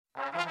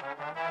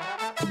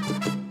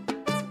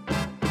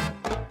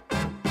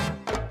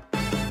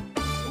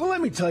Well,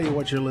 let me tell you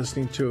what you're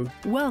listening to.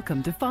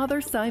 Welcome to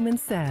Father Simon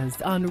Says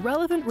on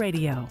Relevant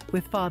Radio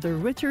with Father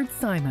Richard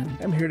Simon.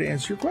 I'm here to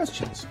answer your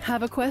questions.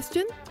 Have a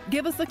question?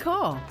 Give us a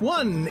call.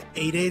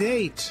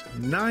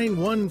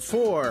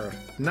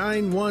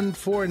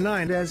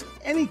 1-888-914-9149. As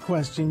any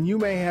question you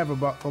may have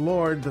about the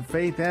Lord, the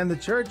faith, and the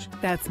church.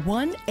 That's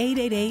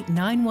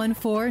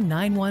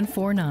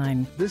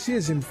 1-888-914-9149. This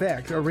is, in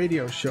fact, a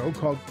radio show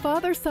called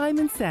Father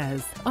Simon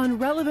Says on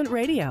Relevant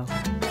Radio.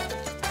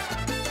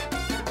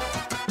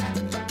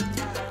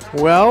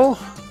 Well,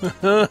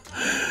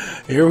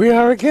 here we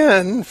are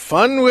again.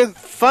 Fun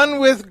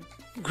with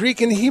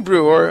Greek and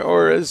Hebrew,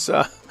 or as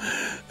the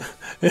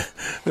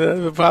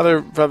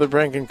Father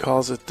Branken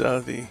calls it,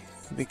 the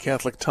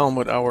Catholic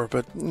Talmud hour.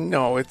 But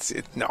no,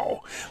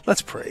 no.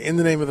 Let's pray in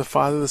the name of the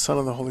Father, the Son,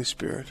 and the Holy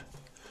Spirit.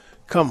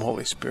 Come,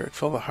 Holy Spirit,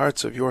 fill the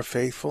hearts of your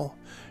faithful,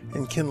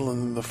 and kindle in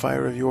them the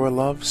fire of your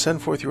love.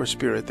 Send forth your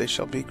Spirit; they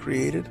shall be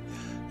created,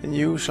 and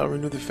you shall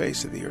renew the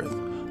face of the earth.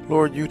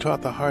 Lord, you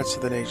taught the hearts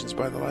of the nations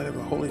by the light of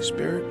the Holy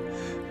Spirit.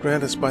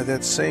 Grant us by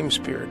that same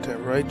Spirit to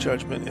have right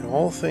judgment in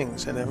all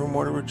things, and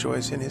evermore to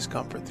rejoice in his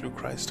comfort through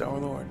Christ our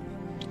Lord.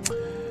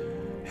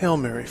 Hail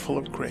Mary, full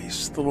of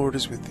grace, the Lord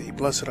is with thee.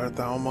 Blessed art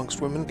thou amongst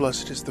women,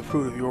 blessed is the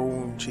fruit of your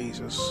womb,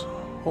 Jesus.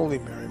 Holy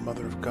Mary,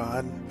 Mother of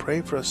God,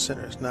 pray for us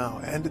sinners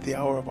now and at the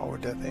hour of our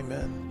death.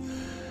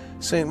 Amen.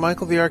 Saint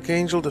Michael the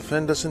Archangel,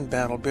 defend us in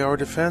battle. Be our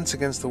defense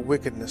against the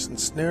wickedness and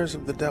snares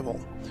of the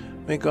devil.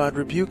 May God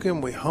rebuke him,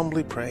 we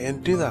humbly pray.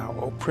 And do thou,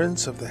 O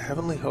Prince of the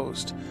heavenly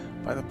host,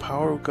 by the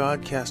power of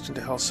God cast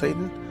into hell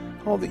Satan,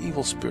 all the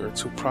evil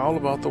spirits who prowl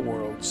about the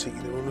world,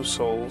 seeking the ruin of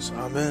souls.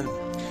 Amen.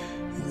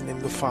 In the name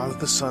of the Father,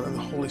 the Son, and the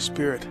Holy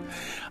Spirit.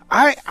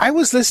 I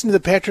was listening to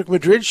the Patrick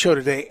Madrid show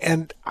today,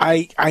 and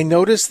I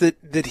noticed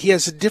that he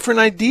has a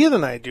different idea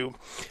than I do.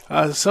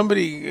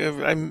 Somebody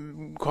I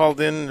called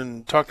in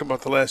and talked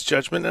about the Last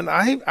Judgment, and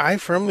I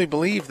firmly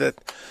believe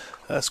that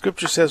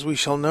Scripture says we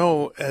shall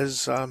know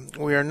as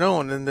we are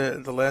known, and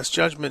the Last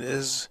Judgment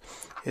is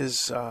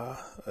a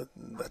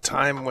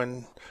time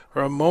when,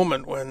 or a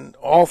moment when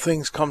all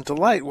things come to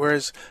light,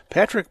 whereas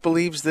Patrick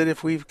believes that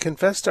if we've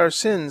confessed our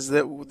sins,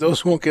 that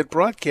those won't get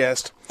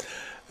broadcast.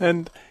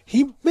 And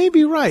he may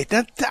be right.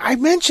 I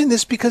mention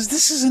this because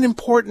this is an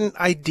important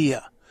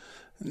idea.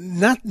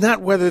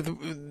 Not whether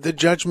the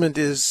judgment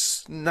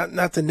is,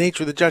 not the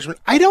nature of the judgment.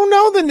 I don't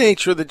know the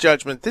nature of the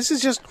judgment. This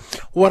is just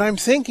what I'm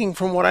thinking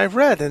from what I've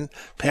read. And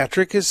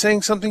Patrick is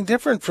saying something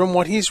different from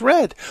what he's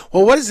read.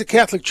 Well, what does the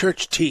Catholic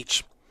Church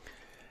teach?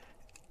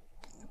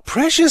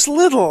 Precious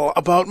little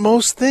about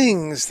most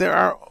things.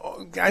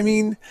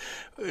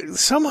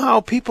 Somehow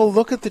people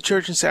look at the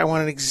church and say, I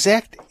want an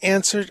exact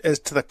answer as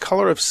to the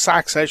color of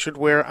socks I should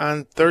wear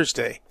on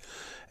Thursday.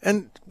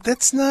 And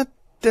that's not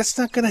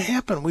going to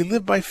happen. We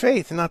live by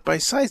faith and not by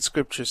sight,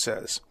 Scripture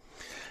says.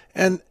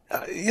 And,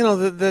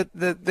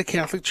 the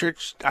Catholic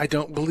Church, I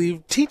don't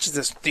believe, teaches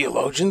this.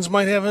 Theologians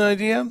might have an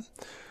idea.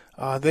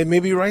 They may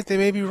be right, they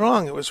may be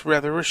wrong. It was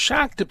rather a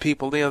shock to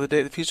people the other day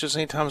at the Feast of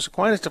St. Thomas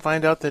Aquinas to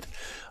find out that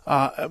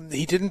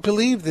he didn't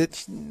believe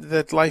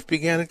that life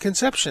began at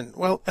conception.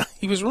 Well,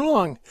 he was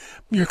wrong.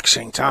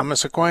 St.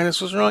 Thomas Aquinas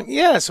was wrong.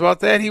 Yes,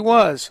 about that he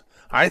was,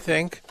 I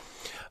think.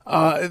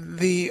 Or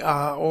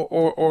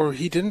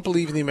he didn't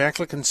believe in the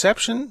Immaculate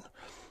Conception.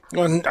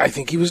 Well, I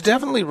think he was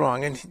definitely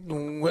wrong. And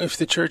if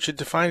the church had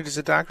defined it as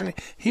a doctrine,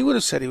 he would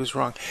have said he was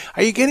wrong.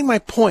 Are you getting my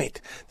point?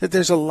 That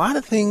there's a lot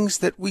of things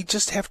that we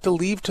just have to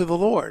leave to the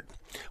Lord.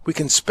 We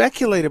can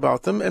speculate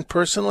about them, and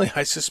personally,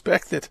 I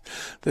suspect that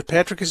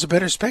Patrick is a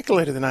better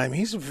speculator than I am.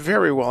 He's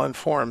very well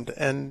informed,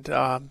 and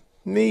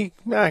me,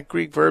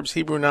 Greek verbs,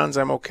 Hebrew nouns,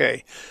 I'm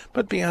okay.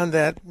 But beyond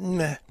that,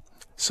 meh.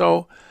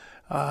 So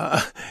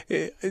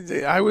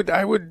I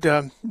would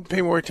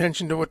pay more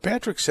attention to what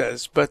Patrick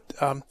says. But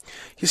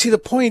you see, the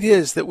point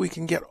is that we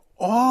can get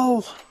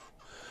all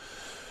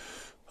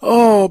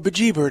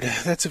bejeebered.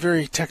 That's a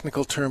very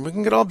technical term. We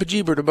can get all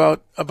bejeebered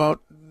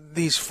about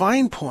these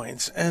fine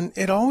points, and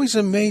it always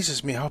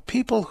amazes me how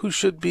people who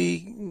should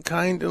be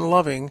kind and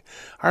loving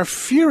are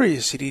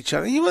furious at each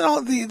other. Even all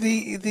I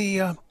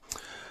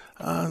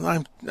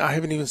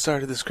haven't even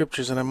started the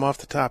scriptures, and I'm off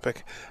the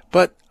topic.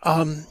 But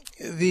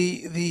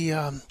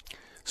the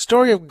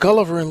story of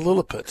Gulliver and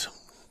Lilliput,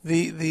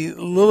 the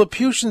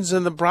Lilliputians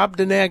and the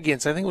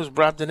Brobdingnagians, I think it was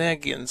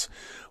Brobdingnagians,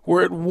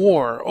 were at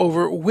war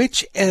over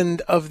which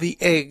end of the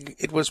egg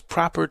it was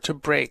proper to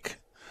break,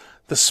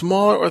 the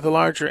smaller or the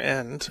larger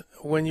end,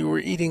 when you were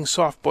eating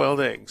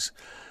soft-boiled eggs.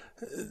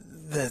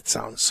 That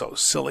sounds so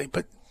silly,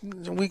 but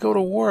we go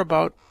to war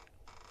about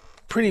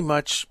pretty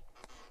much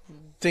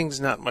things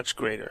not much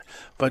greater.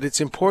 But it's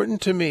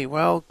important to me.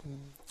 Well,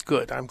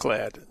 good, I'm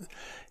glad.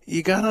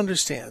 You got to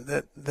understand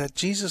that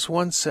Jesus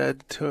once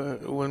said to,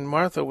 when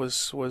Martha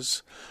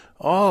was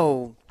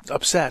all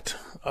upset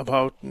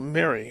about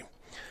Mary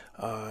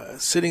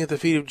sitting at the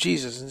feet of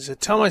Jesus, and he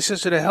said, "Tell my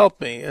sister to help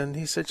me." And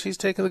he said, "She's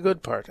taken the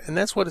good part." And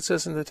that's what it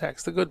says in the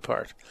text, the good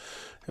part.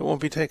 It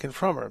won't be taken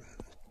from her.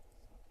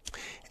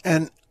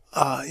 And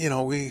I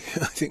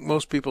think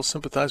most people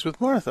sympathize with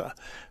Martha,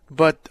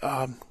 but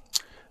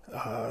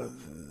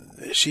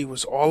she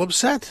was all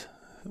upset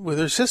with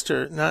her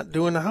sister not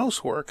doing the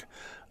housework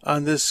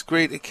on this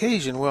great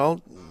occasion.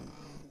 Well,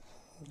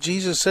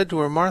 Jesus said to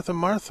her, Martha,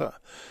 Martha,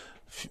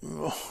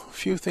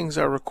 few things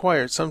are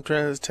required. Some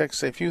texts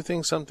say few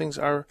things, some things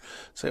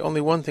say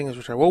only one thing is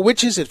required. Well,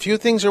 which is it? Few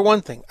things or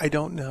one thing? I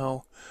don't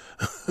know.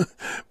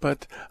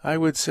 But I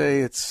would say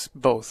it's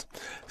both.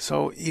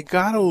 So you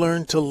got to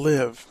learn to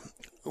live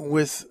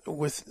with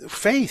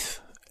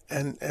faith.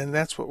 And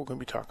that's what we're going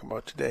to be talking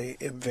about today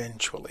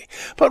eventually.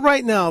 But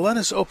right now, let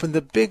us open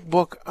the big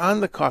book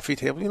on the coffee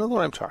table. You know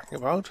what I'm talking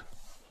about.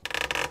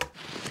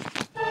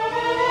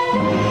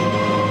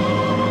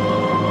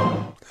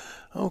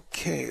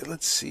 Okay,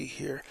 let's see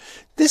here.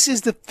 This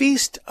is the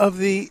feast of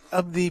the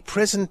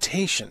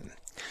presentation,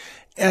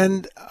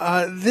 and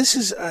this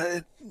is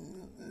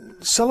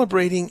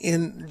celebrating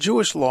in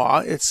Jewish law.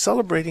 It's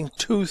celebrating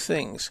two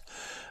things.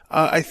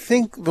 I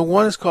think the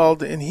one is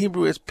called in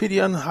Hebrew it's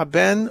Pidyon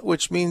Haben,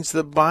 which means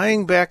the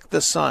buying back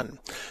the son.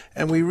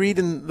 And we read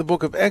in the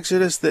book of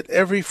Exodus that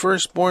every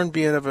firstborn,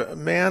 be it of a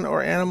man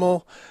or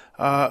animal,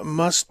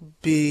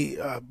 must be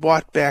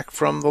bought back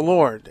from the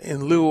Lord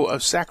in lieu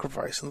of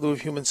sacrifice, in lieu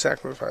of human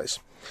sacrifice.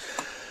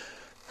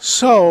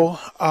 So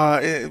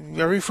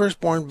every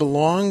firstborn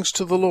belongs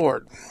to the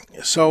Lord.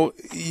 So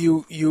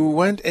you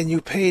went and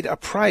you paid a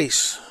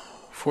price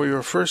for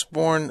your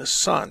firstborn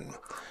son.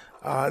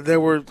 There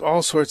were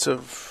all sorts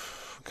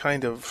of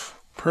kind of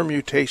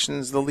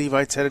permutations. The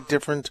Levites had a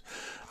different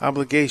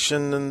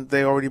obligation, and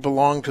they already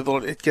belonged to the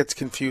Lord. It gets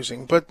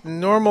confusing. But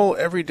normal,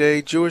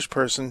 everyday Jewish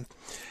person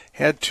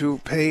had to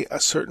pay a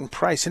certain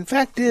price. In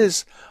fact,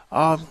 to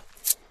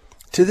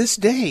this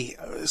day,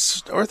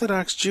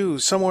 Orthodox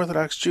Jews, some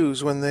Orthodox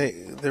Jews, when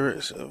their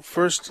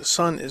first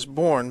son is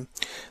born,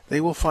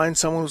 they will find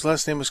someone whose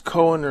last name is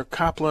Cohen or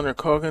Kaplan or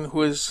Kogan,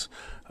 who is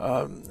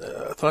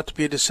thought to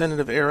be a descendant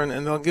of Aaron,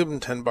 and they'll give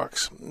them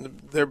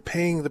 $10. They're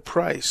paying the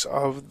price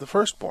of the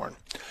firstborn.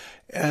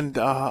 And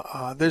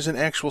there's an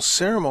actual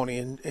ceremony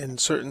in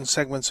certain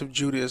segments of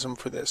Judaism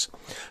for this.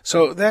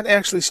 So that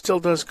actually still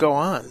does go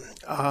on.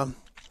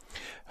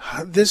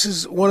 This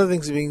is one of the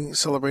things being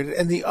celebrated,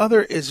 and the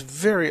other is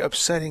very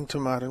upsetting to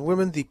modern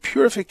women: the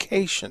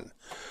purification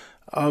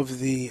of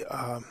the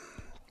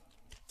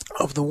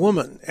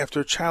woman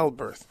after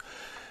childbirth.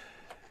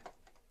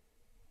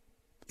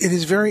 It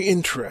is very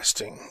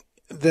interesting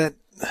that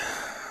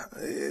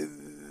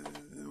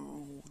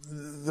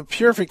the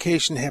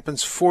purification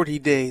happens 40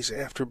 days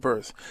after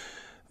birth.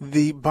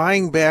 The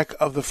buying back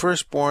of the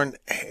firstborn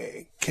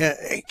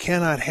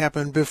cannot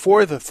happen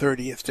before the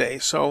 30th day.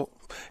 So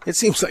it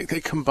seems like they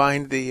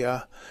combined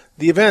the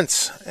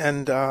events,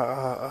 and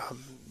there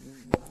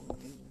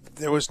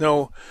was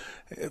no.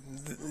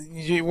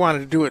 You wanted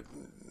to do it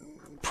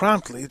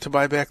promptly to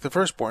buy back the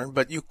firstborn,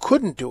 but you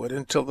couldn't do it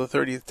until the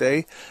 30th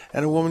day,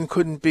 and a woman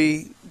couldn't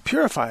be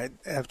purified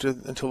until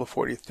the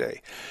 40th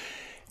day.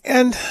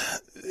 And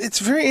it's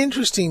very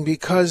interesting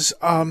because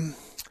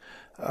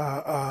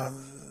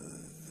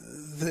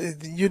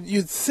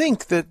you'd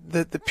think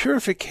that the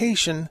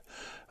purification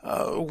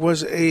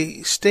was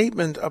a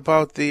statement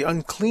about the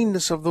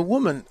uncleanness of the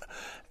woman,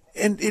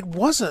 and it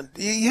wasn't.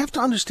 You have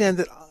to understand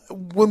that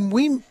when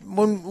we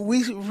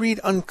read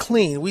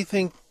unclean, we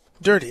think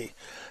dirty.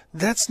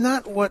 That's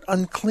not what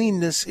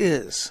uncleanness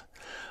is.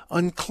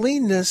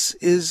 Uncleanness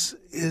is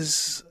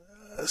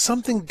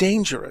something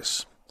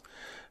dangerous.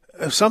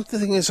 If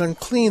something is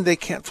unclean, they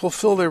can't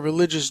fulfill their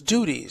religious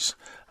duties.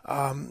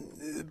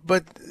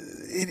 But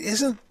it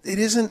isn't.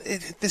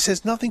 This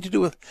has nothing to do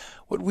with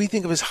what we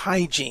think of as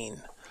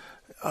hygiene.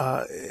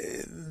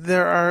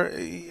 There are.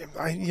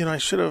 I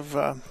should have.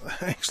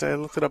 Actually, I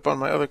looked it up on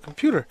my other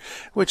computer,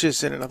 which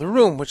is in another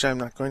room, which I'm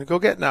not going to go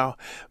get now.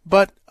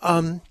 But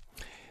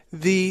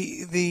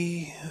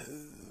the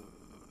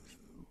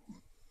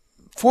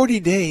 40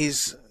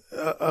 days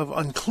of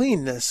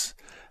uncleanness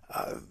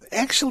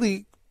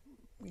actually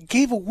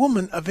gave a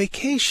woman a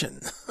vacation.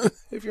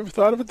 Have you ever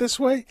thought of it this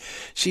way?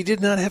 She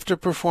did not have to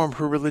perform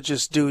her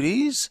religious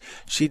duties.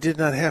 She did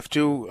not have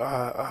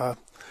to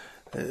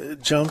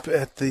jump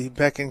at the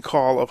beck and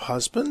call of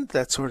husband,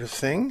 that sort of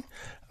thing.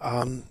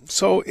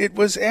 So it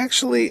was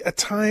actually a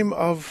time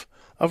of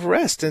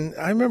rest. And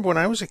I remember when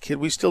I was a kid,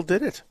 we still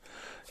did it.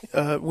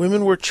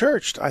 Women were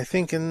churched. I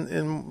think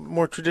in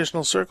more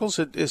traditional circles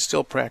it is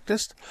still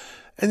practiced.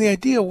 And the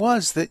idea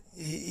was that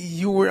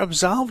you were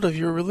absolved of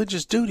your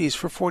religious duties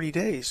for 40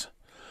 days.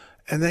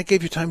 And that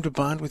gave you time to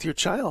bond with your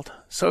child.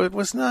 So it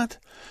was not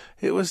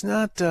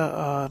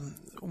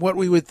what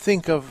we would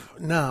think of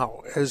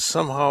now as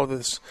somehow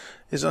this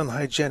is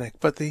unhygienic.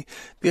 But the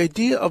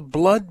idea of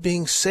blood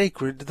being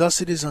sacred,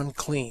 thus it is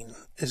unclean,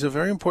 is a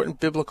very important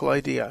biblical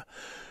idea.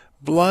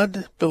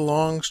 Blood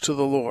belongs to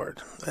the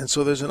Lord, and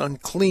so there's an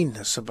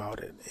uncleanness about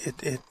it.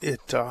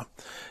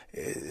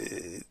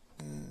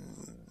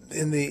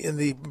 In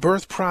the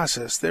birth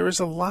process, there is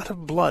a lot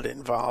of blood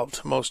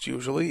involved, most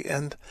usually,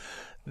 and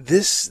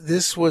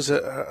this was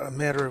a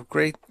matter of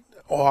great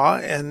awe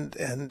and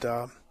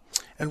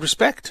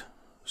respect.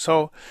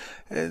 So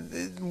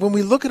when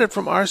we look at it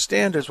from our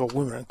standards, well,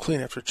 women are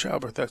unclean after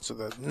childbirth, that's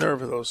the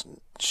nerve of those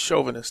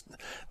chauvinists.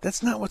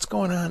 That's not what's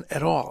going on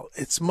at all.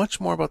 It's much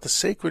more about the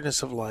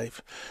sacredness of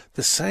life,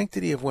 the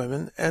sanctity of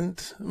women,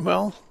 and,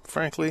 well,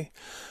 frankly,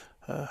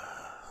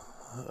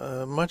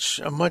 a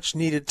much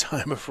needed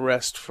time of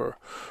rest for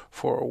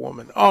a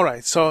woman. All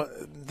right, so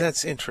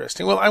that's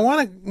interesting. Well, I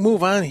want to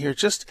move on here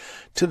just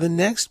to the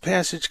next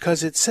passage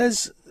because it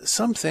says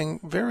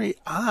something very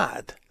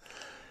odd.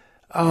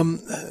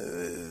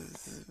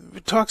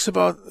 It talks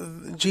about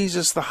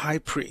Jesus, the high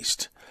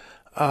priest,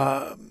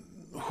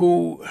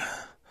 who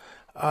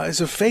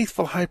is a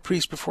faithful high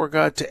priest before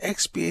God to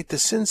expiate the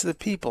sins of the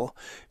people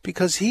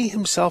because he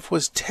himself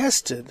was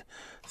tested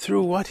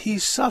through what he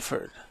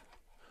suffered.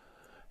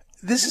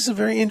 This is a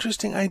very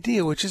interesting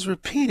idea, which is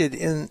repeated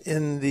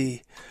in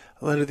the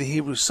letter of the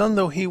Hebrews. Son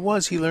though he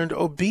was, he learned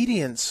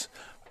obedience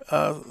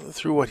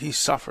through what he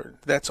suffered.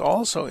 That's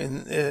also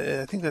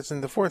I think that's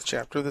in the 4th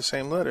chapter of the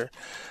same letter.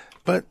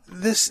 But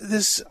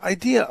this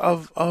idea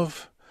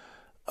of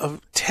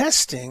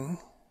testing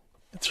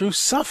through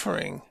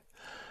suffering,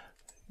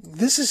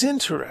 this is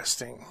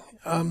interesting.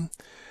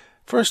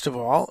 First of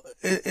all,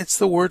 it's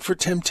the word for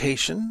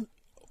temptation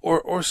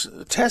or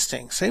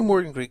testing. Same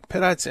word in Greek,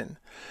 perazin.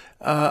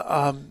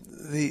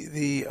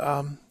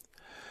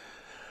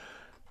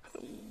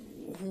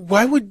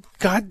 Why would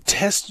God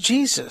test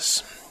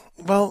Jesus?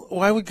 Well,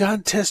 why would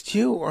God test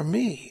you or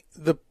me?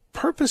 The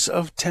purpose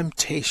of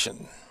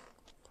temptation,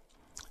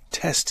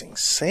 testing,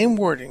 same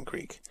word in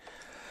Greek,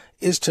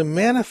 is to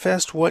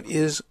manifest what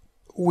is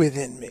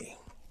within me.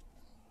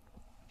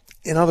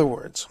 In other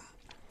words,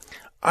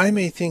 I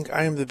may think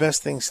I am the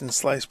best thing since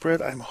sliced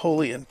bread, I'm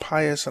holy and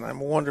pious, and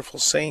I'm a wonderful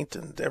saint,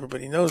 and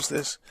everybody knows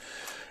this.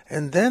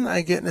 And then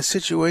I get in a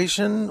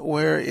situation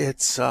where where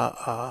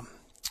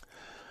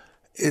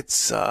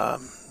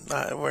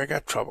I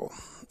got trouble.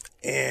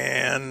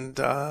 And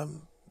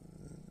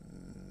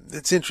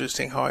it's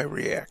interesting how I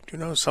react.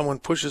 Someone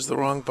pushes the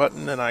wrong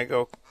button and I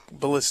go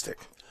ballistic.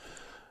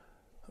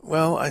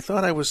 Well, I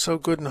thought I was so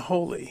good and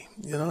holy.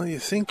 You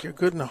think you're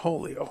good and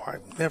holy. Oh, I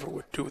never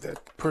would do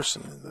that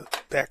person in the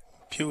back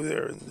pew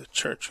there in the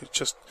church who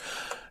just,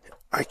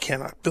 I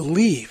cannot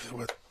believe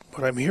what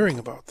I'm hearing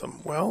about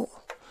them. Well,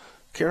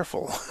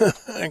 careful.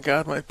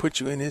 God might put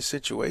you in his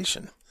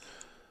situation.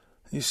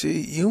 You see,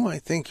 you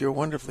might think you're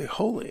wonderfully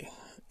holy.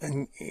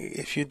 And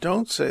if you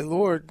don't say,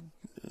 Lord,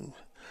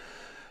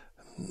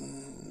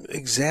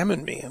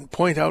 examine me and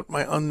point out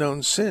my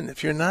unknown sin,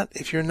 if you're not,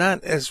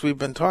 as we've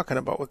been talking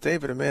about with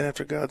David, a man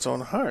after God's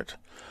own heart,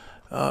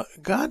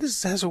 God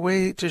has a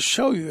way to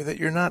show you that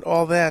you're not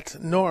all that,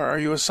 nor are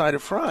you a side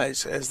of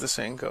fries, as the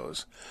saying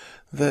goes.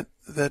 That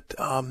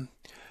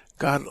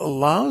God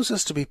allows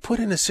us to be put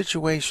in a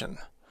situation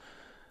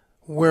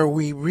where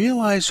we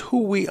realize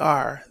who we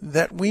are,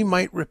 that we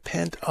might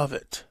repent of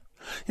it.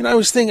 I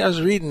was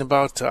reading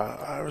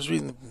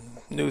the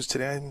news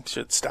today. I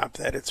should stop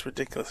that. It's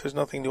ridiculous. There's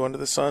nothing new under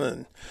the sun,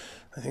 and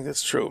I think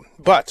that's true.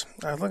 But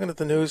I was looking at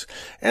the news,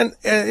 and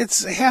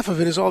it's half of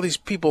it is all these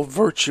people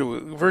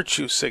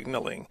virtue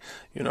signaling.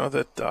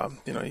 That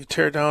you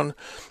tear down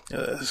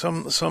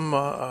some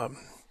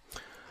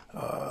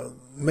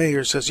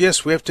mayor says,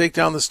 yes, we have to take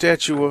down the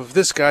statue of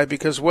this guy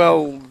because,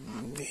 well,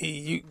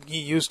 he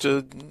used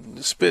to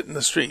spit in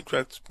the street.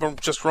 That's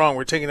just wrong.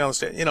 We're taking down the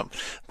statue.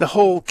 The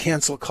whole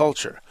cancel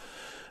culture.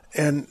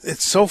 And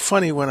it's so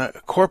funny when a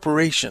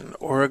corporation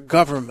or a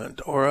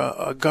government or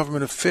a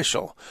government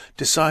official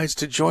decides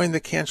to join the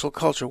cancel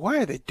culture. Why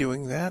are they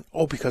doing that?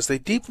 Oh, because they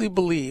deeply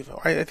believe.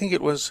 I think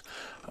it was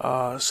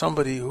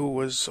somebody who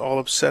was all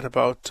upset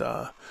about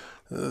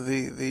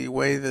the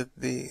way that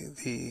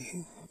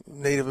the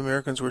Native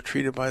Americans were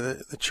treated by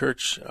the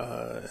church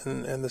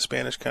and the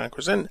Spanish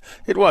conquerors. And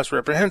it was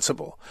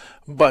reprehensible.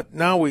 But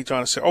now we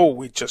want to say,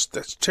 oh,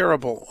 that's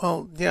terrible.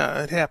 Well,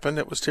 yeah, it happened.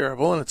 It was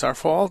terrible, and it's our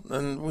fault,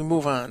 and we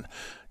move on.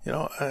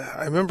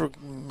 I remember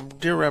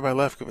dear Rabbi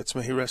Lefkowitz,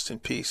 may he rest in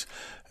peace,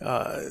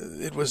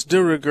 it was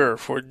de rigueur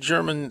for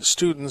German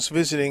students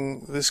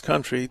visiting this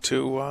country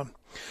to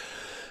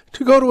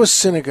go to a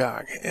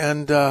synagogue.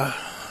 And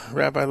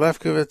Rabbi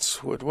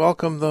Lefkowitz would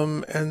welcome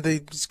them, and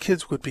these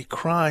kids would be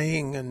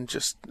crying and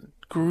just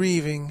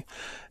grieving.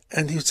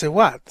 And he'd say,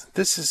 what?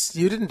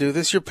 You didn't do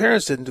this. Your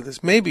parents didn't do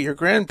this. Maybe your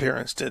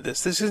grandparents did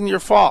this. This isn't your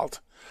fault.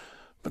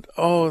 But,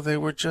 they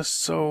were just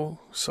so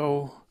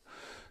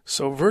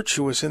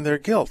virtuous in their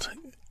guilt.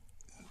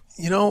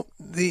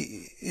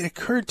 It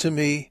occurred to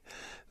me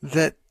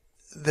that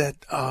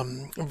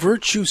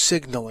virtue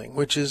signaling,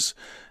 which is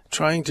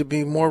trying to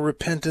be more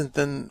repentant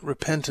than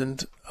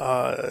repentant,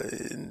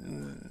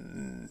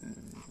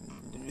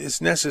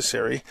 is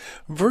necessary.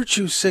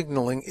 Virtue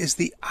signaling is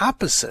the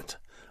opposite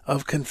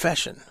of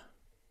confession.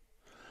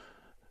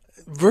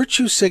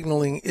 Virtue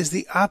signaling is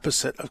the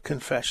opposite of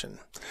confession.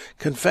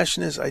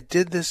 Confession is, I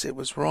did this, it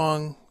was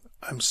wrong,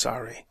 I'm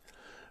sorry.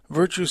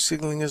 Virtue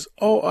signaling is,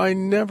 I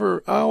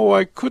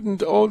couldn't,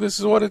 this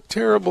is what a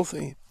terrible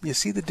thing. You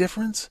see the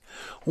difference?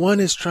 One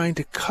is trying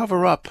to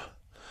cover up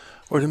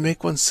or to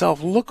make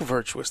oneself look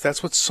virtuous.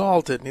 That's what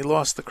Saul did, and he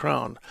lost the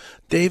crown.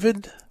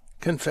 David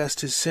confessed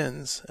his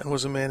sins and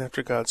was a man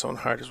after God's own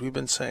heart, as we've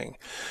been saying.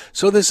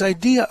 So this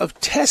idea of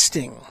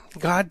testing,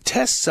 God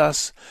tests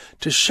us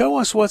to show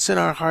us what's in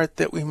our heart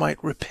that we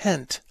might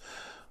repent.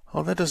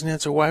 Well, that doesn't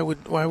answer why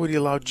would he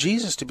allow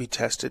Jesus to be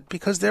tested?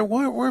 Because there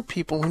were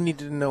people who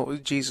needed to know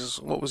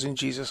what was in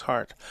Jesus'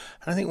 heart.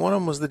 And I think one of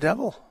them was the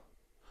devil.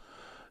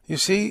 You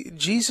see,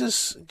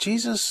 Jesus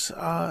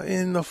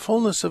in the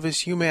fullness of his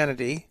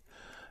humanity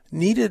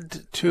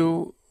needed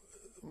to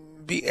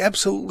be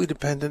absolutely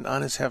dependent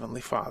on his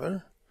heavenly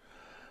Father,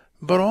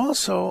 but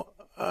also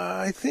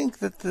I think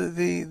that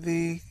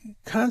the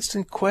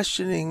constant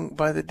questioning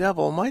by the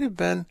devil might have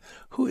been,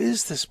 who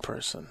is this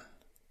person?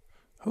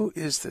 Who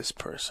is this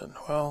person?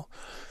 Well,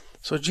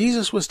 so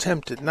Jesus was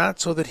tempted,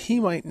 not so that he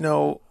might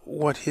know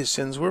what his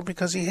sins were,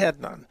 because he had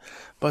none,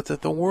 but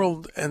that the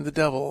world and the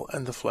devil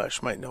and the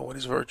flesh might know what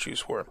his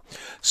virtues were.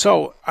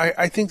 So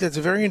I think that's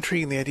very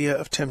intriguing, the idea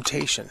of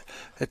temptation.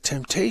 That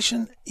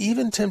temptation,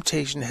 even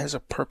temptation, has a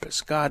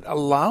purpose. God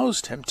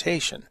allows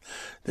temptation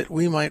that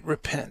we might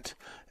repent.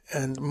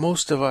 And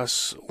most of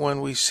us,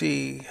 when we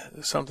see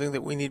something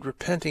that we need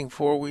repenting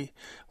for, we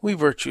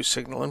virtue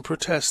signal and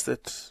protest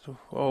that,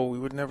 we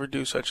would never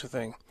do such a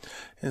thing.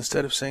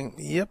 Instead of saying,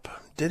 yep,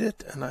 did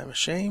it, and I'm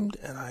ashamed,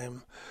 and I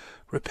am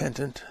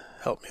repentant.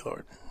 Help me,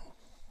 Lord.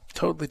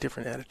 Totally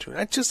different attitude.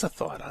 Just a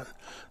thought on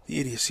the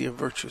idiocy of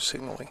virtue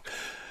signaling.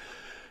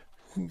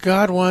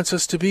 God wants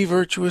us to be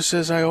virtuous,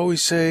 as I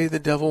always say. The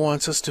devil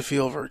wants us to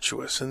feel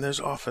virtuous, and there's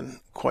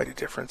often quite a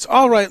difference.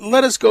 All right,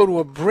 let us go to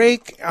a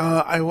break.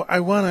 I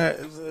want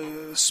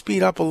to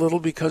speed up a little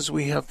because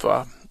we have,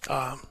 come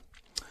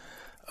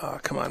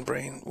on,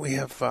 brain. We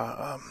have,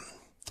 I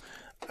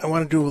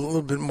want to do a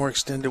little bit more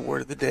extended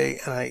word of the day,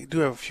 and I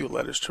do have a few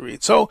letters to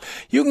read. So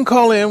you can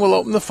call in. We'll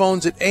open the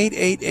phones at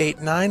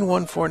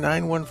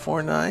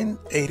 888-914-9149,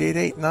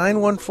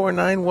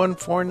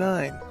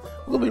 888-914-9149.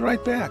 We'll be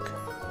right back.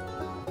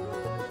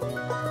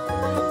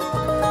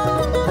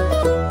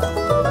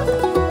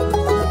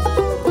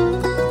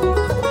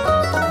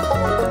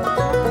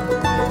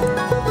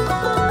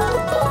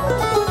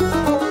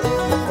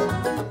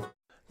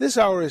 This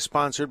hour is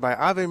sponsored by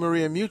Ave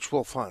Maria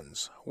Mutual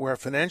Funds, where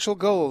financial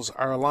goals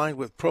are aligned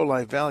with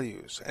pro-life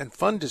values and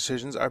fund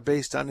decisions are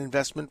based on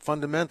investment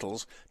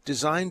fundamentals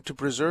designed to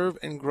preserve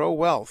and grow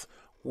wealth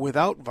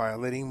without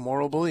violating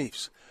moral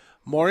beliefs.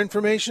 More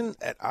information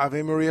at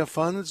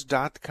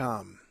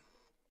AveMariaFunds.com.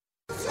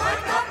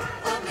 Strike up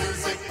the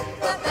music,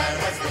 the band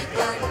has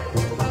begun.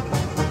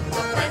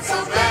 The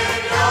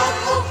Pennsylvania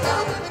polka.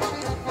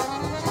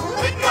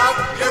 Pick up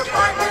your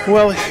partner.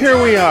 Well,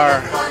 here we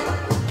are,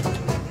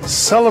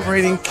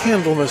 celebrating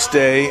Candlemas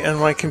Day, and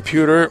my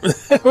computer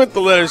with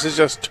the letters is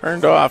just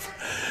turned off.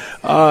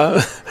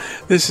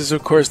 This is,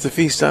 of course, the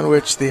feast on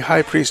which the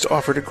high priest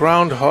offered a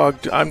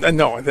groundhog. I'm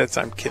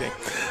kidding.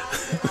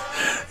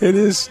 It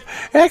is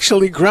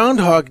actually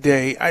Groundhog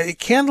Day.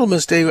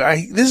 Candlemas Day,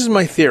 this is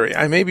my theory.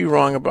 I may be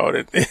wrong about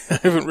it. I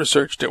haven't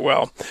researched it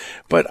well.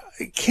 But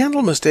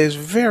Candlemas Day is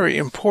very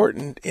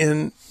important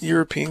in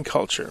European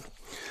culture.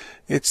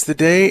 It's the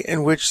day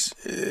in which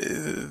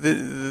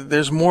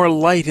there's more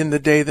light in the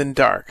day than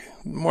dark,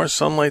 more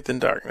sunlight than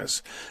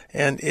darkness,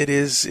 and it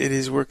is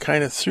we're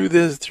kind of through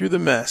the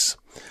mess,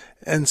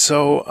 and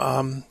so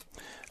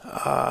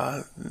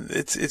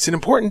it's an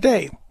important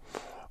day.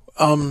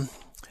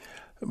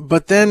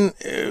 But then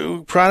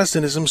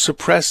Protestantism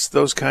suppressed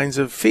those kinds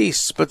of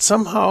feasts, but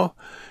somehow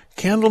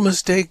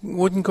Candlemas Day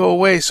wouldn't go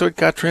away, so it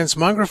got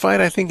transmogrified,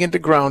 I think, into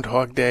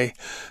Groundhog Day.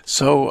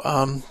 So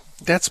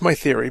that's my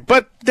theory.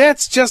 But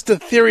that's just a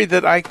theory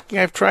that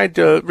I've tried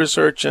to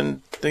research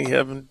and they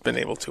haven't been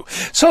able to.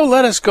 So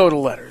let us go to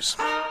letters.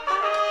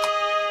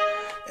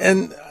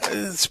 And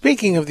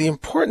speaking of the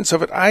importance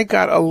of it, I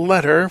got a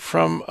letter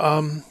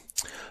from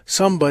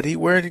somebody,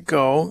 where'd it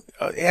go,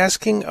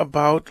 asking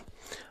about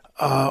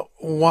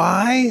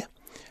why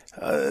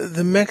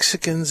the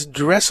Mexicans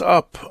dress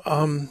up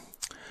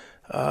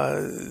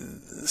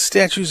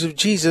statues of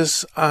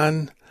Jesus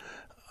on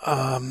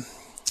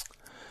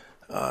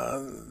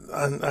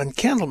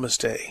Candlemas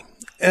Day.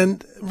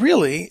 And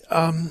really,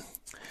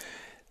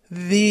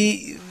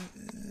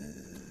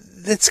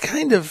 it's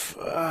kind of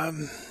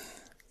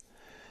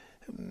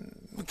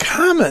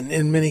common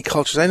in many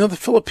cultures. I know the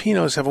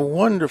Filipinos have a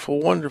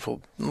wonderful,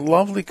 wonderful,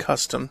 lovely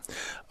custom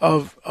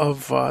of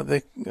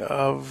the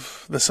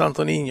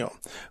Santo Niño,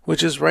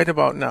 which is right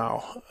about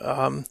now.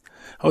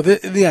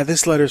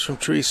 This letter is from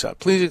Teresa.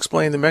 Please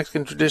explain the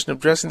Mexican tradition of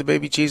dressing the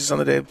baby Jesus on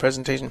the day of the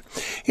presentation.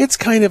 It's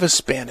kind of a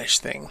Spanish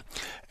thing,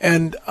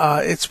 and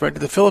it spread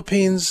to the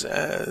Philippines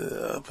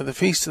for the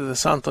feast of the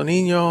Santo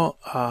Niño,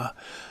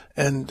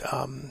 and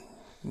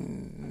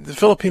the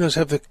Filipinos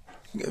have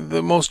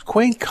the most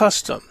quaint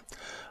custom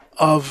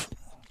of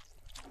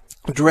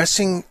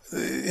dressing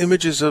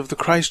images of the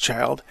Christ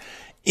child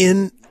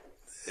in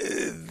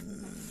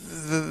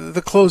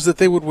the clothes that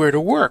they would wear to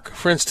work.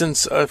 For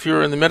instance, if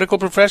you're in the medical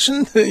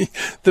profession,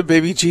 the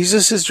baby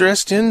Jesus is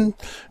dressed in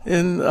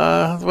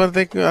what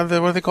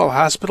do they call,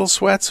 hospital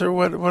sweats, or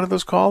what are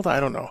those called? I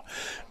don't know,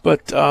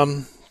 but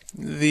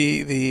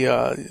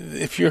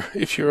if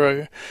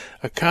you're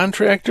a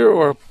contractor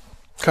or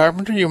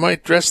carpenter, you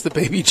might dress the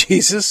baby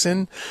Jesus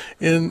in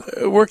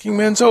working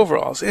men's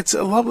overalls. It's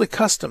a lovely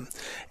custom,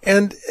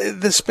 and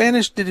the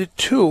Spanish did it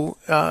too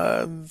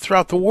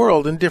throughout the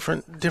world in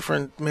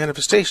different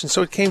manifestations.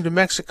 So it came to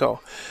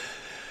Mexico.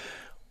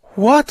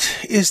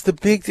 What is the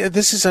big?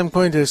 I'm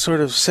going to sort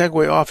of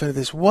segue off into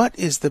this. What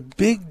is the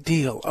big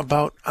deal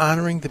about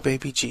honoring the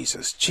baby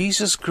Jesus?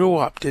 Jesus grew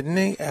up, didn't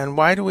he? And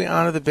why do we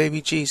honor the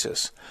baby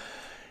Jesus?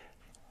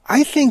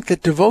 I think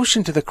that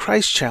devotion to the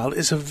Christ child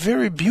is a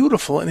very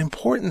beautiful and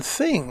important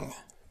thing,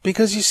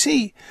 because you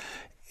see,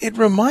 it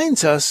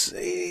reminds us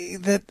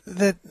that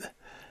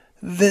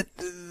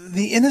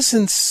the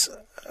innocence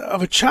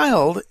of a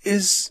child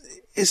is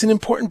an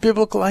important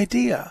biblical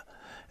idea,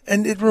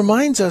 and it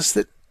reminds us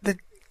that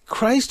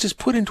Christ is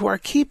put into our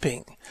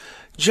keeping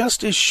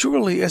just as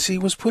surely as he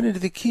was put into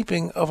the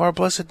keeping of our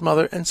Blessed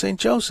Mother and Saint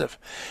Joseph,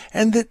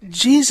 and that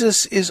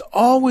Jesus is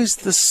always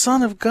the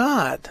Son of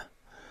God.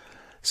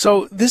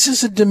 So this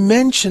is a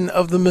dimension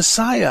of the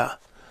Messiah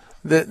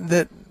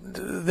that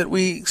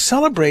we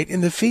celebrate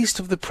in the Feast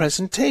of the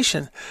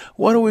Presentation.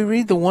 What do we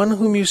read? The one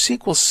whom you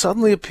seek will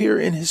suddenly appear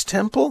in his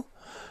temple.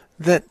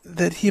 That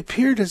he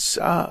appeared as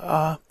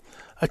a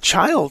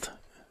child,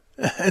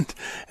 and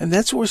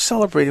that's what we're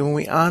celebrating when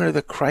we honor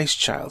the Christ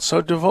child. So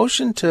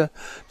devotion to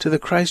the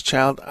Christ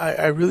child,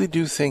 I really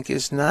do think,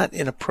 is not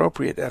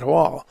inappropriate at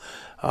all.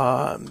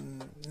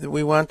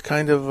 We want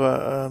kind of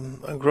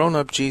a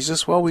grown-up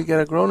Jesus. Well, we get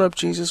a grown-up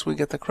Jesus, we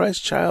get the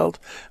Christ child,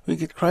 we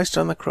get Christ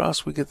on the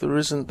cross, we get the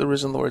risen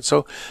Lord.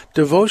 So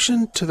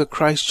devotion to the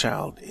Christ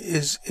child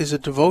is a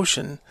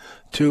devotion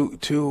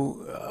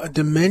to a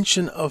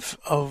dimension of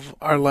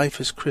our life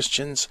as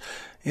Christians,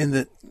 in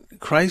that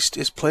Christ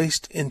is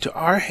placed into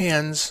our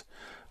hands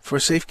for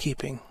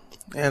safekeeping.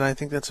 And I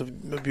think that's a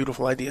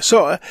beautiful idea.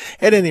 So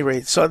at any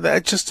rate, so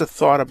that just a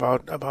thought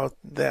about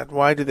that.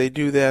 Why do they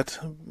do that?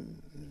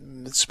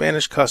 The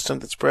Spanish custom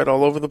that spread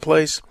all over the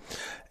place,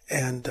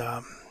 and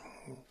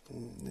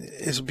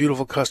is a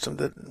beautiful custom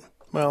that,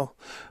 well,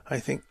 I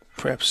think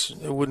perhaps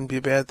it wouldn't be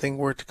a bad thing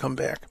were it to come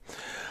back.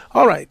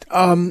 All right,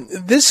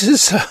 this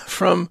is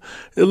from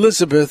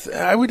Elizabeth.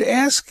 I would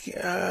ask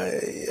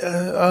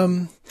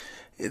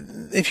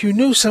if you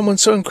knew someone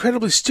so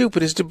incredibly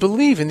stupid as to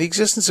believe in the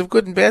existence of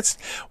good and bad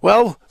sin.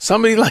 Well,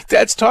 somebody like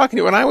that's talking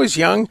to you. When I was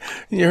young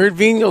and you heard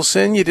venial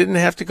sin, you didn't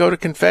have to go to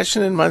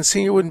confession, and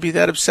Monsignor wouldn't be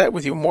that upset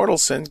with you. Mortal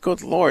sin,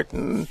 good Lord,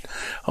 and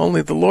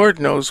only the Lord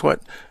knows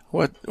what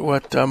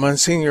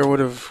Monsignor would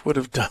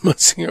have done.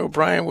 Monsignor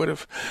O'Brien would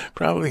have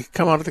probably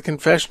come out of the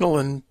confessional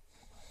and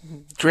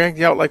dragged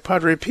you out like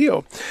Padre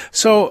Pio.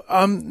 So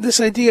this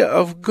idea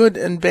of good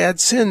and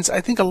bad sins,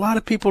 I think a lot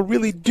of people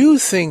really do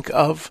think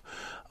of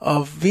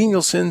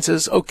venial sins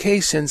as okay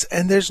sins,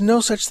 and there's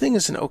no such thing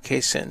as an okay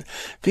sin.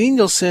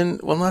 Venial sin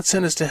will not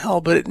send us to hell,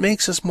 but it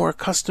makes us more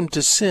accustomed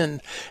to sin,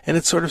 and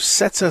it sort of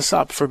sets us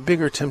up for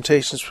bigger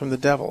temptations from the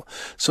devil.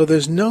 So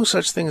there's no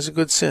such thing as a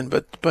good sin.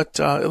 But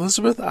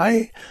Elizabeth,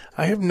 I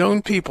have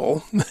known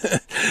people,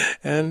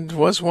 and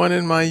was one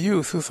in my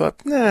youth, who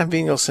thought,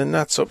 venial sin,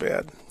 not so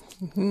bad.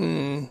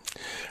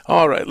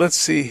 All right, let's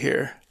see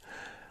here.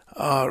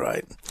 All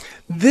right.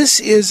 This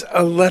is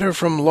a letter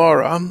from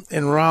Laura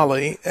in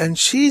Raleigh, and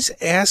she's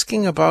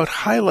asking about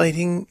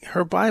highlighting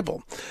her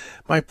Bible.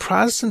 My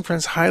Protestant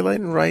friends highlight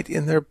and write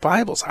in their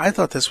Bibles. I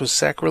thought this was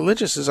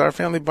sacrilegious, as our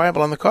family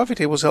Bible on the coffee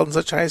table is held in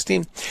such high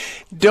esteem.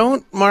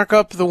 Don't mark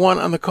up the one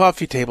on the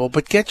coffee table,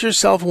 but get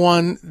yourself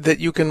one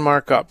that you can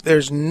mark up.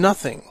 There's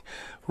nothing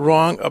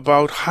wrong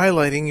about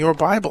highlighting your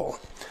Bible.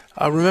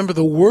 Remember,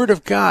 the Word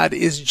of God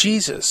is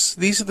Jesus.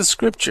 These are the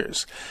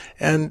Scriptures,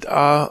 and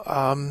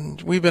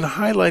we've been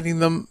highlighting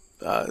them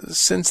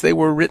since they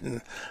were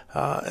written,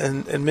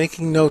 and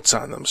making notes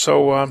on them.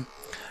 So,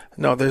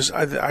 no,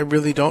 I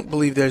really don't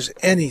believe there's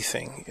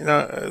anything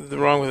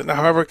wrong with it. Now,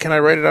 however, can I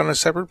write it on a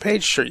separate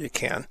page? Sure, you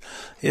can.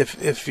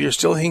 If you're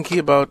still hinky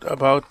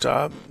about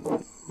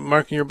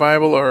marking your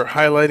Bible or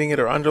highlighting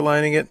it or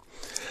underlining it,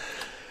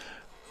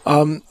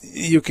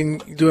 you can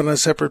do it on a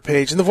separate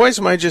page. And the voice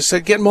of mine just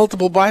said, get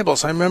multiple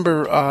Bibles. I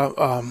remember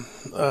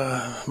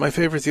my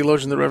favorite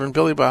theologian, the Reverend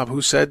Billy Bob,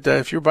 who said,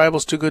 if your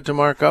Bible's too good to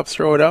mark up,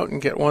 throw it out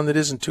and get one that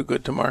isn't too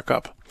good to mark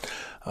up.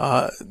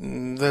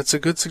 That's a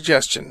good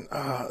suggestion.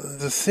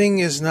 The thing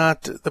is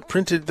not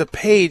the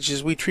page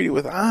as we treat it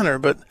with honor,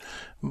 but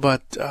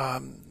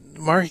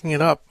marking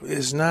it up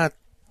is not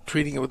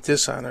treating it with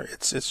dishonor.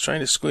 It's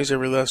trying to squeeze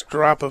every last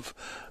drop of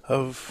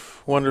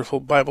wonderful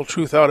Bible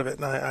truth out of it,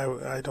 and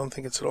I don't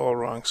think it's at all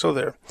wrong. So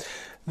there.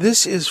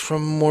 This is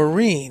from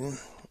Maureen.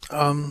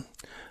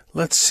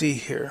 Let's see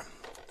here.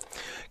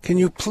 Can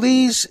you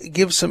please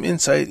give some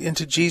insight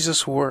into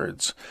Jesus'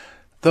 words?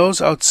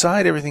 Those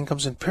outside, everything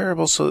comes in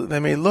parables, so that they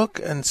may look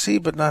and see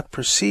but not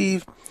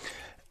perceive,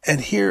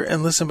 and hear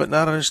and listen but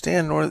not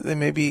understand, nor they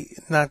may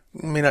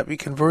not be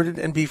converted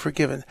and be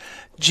forgiven.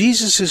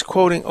 Jesus is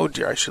quoting, oh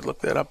dear, I should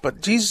look that up,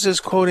 but Jesus is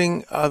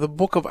quoting the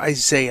book of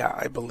Isaiah,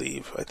 I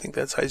believe. I think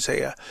that's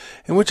Isaiah,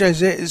 in which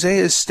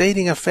Isaiah is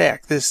stating a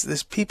fact.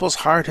 This people's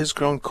heart has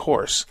grown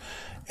coarse.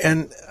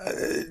 And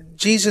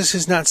Jesus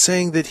is not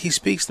saying that he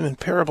speaks them in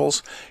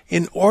parables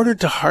in order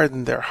to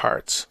harden their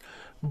hearts,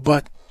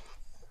 but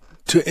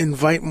to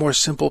invite more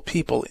simple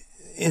people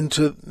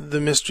into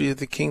the mystery of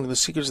the kingdom, the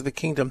secrets of the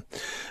kingdom,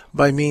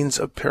 by means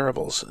of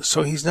parables.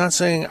 So he's not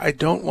saying, I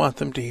don't want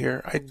them to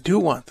hear. I do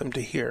want them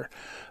to hear.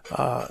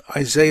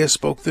 Isaiah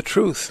spoke the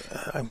truth.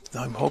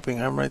 I'm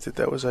hoping I'm right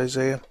that was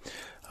Isaiah.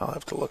 I'll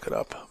have to look it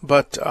up,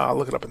 but I'll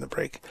look it up in the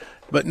break.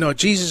 But no,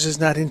 Jesus is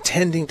not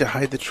intending to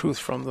hide the truth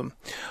from them.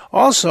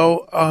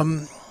 Also,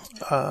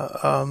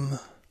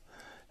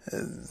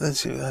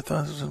 let's see.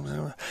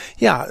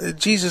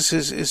 Jesus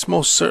is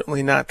most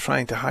certainly not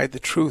trying to hide the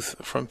truth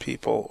from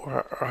people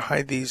or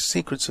hide these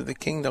secrets of the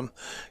kingdom.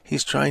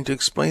 He's trying to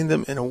explain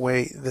them in a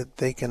way that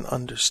they can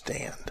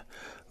understand.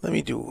 Let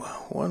me do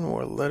one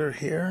more letter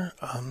here.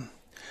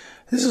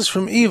 This is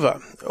from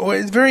Eva. Oh,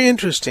 it's very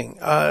interesting.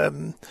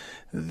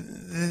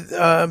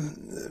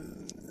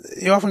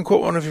 You often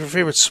quote one of your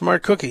favorite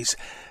smart cookies.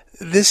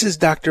 This is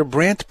Dr.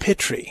 Brant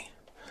Pitre,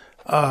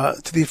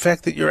 to the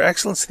effect that Your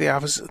Excellency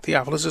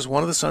Theophilus is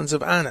one of the sons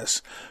of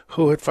Annas,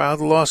 who had filed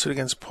a lawsuit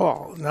against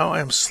Paul. Now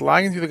I am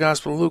slogging through the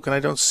Gospel of Luke, and I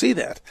don't see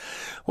that.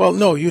 Well,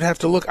 no, you'd have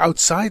to look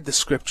outside the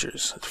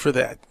Scriptures for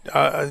that.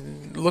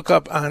 Look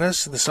up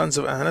Annas, the sons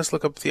of Annas,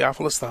 look up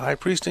Theophilus, the high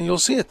priest, and you'll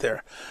see it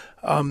there.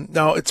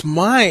 Now,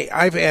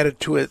 I've added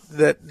to it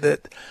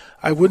that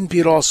I wouldn't be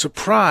at all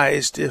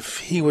surprised if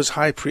he was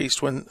high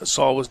priest when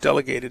Saul was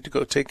delegated to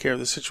go take care of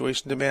the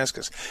situation in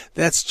Damascus.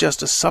 That's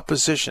just a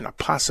supposition, a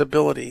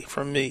possibility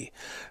from me.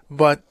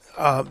 But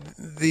let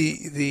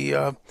me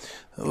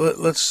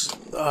look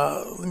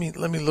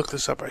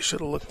this up. I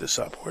should have looked this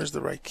up. Where's the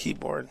right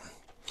keyboard?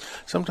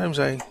 Sometimes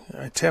I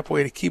tap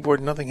away at a keyboard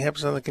and nothing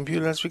happens on the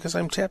computer. That's because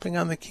I'm tapping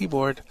on the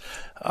keyboard.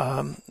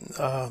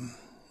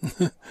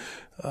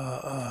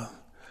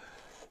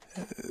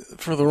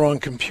 For the wrong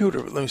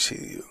computer. But let me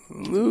see.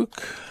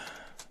 Luke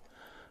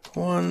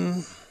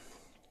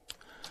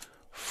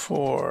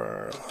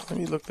 1:4. Let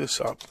me look this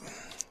up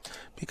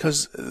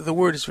because the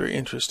word is very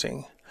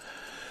interesting.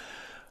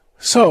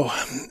 So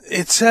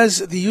it says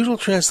the usual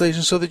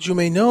translation, so that you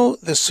may know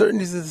the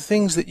certainty of the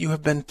things that you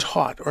have been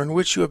taught or in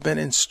which you have been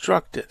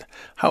instructed.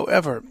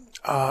 However,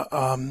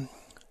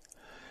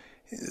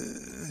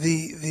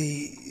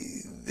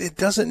 it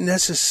doesn't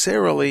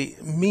necessarily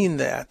mean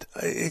that.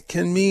 It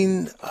can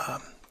mean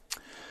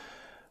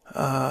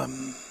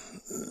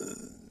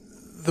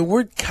the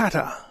word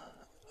kata.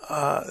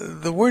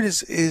 The word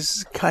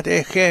is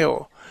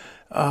katecheo.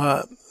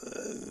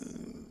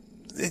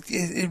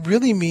 It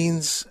really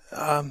means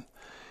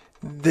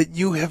that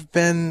you have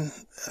been.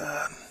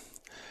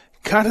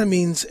 Kata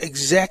means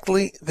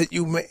exactly, that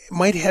you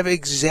might have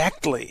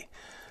exactly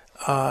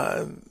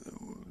the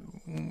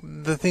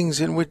things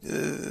in which.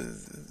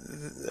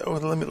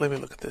 Let me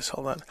look at this.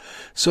 Hold on.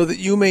 So that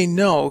you may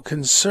know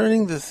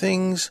concerning the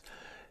things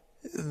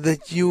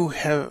that you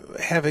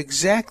have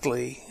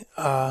exactly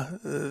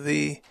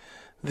the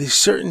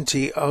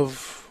certainty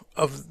of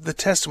the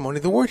testimony.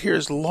 The word here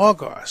is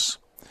logos.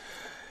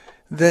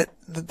 That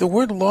the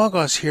word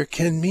logos here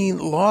can mean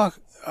law,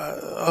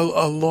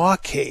 a law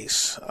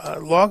case.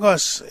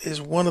 Logos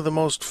is one of the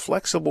most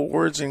flexible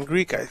words in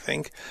Greek, I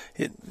think.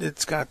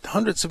 It's got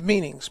hundreds of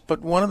meanings,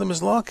 but one of them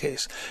is law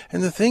case.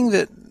 And the thing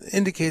that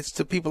indicates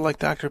to people like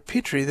Dr.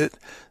 Pitre that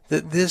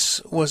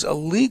this was a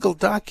legal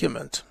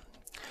document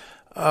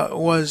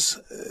was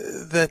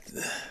that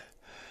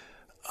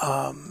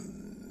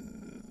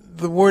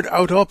the word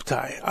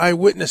autoptai,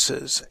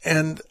 eyewitnesses,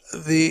 and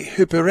the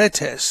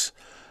hyperetes,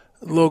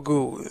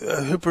 logu.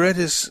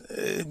 Hyperetes,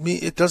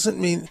 it doesn't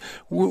mean,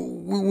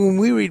 when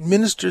we read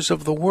ministers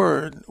of the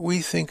word, we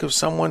think of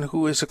someone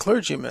who is a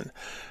clergyman.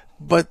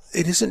 But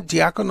it isn't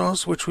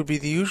diakonos, which would be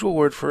the usual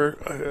word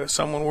for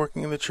someone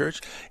working in the church.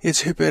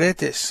 It's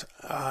hyperetes.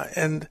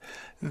 And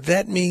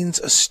that means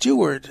a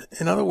steward.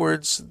 In other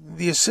words,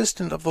 the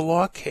assistant of the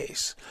law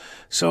case.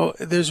 So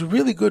there's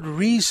really good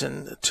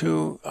reason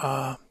to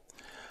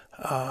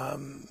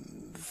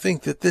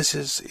think that this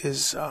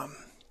is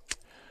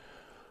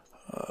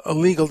a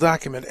legal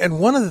document. And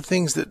one of the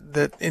things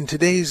that in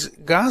today's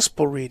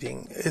gospel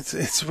reading,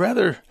 it's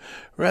rather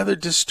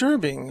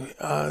disturbing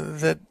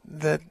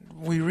that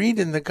we read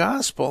in the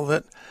gospel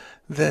that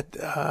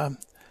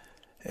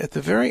at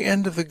the very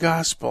end of the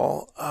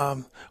gospel,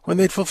 when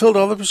they'd fulfilled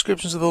all the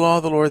prescriptions of the law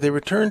of the Lord, they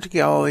returned to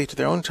Galilee, to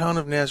their own town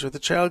of Nazareth. The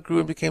child grew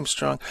and became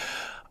strong.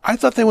 I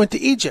thought they went to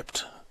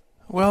Egypt.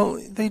 Well,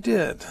 they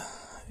did.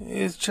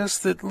 It's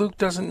just that Luke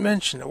doesn't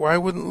mention it. Why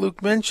wouldn't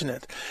Luke mention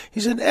it? He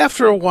said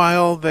after a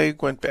while they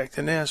went back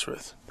to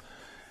Nazareth.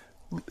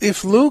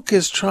 If Luke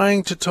is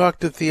trying to talk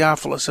to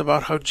Theophilus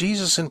about how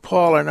Jesus and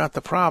Paul are not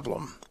the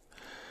problem,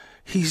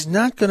 he's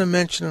not going to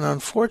mention an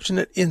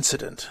unfortunate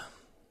incident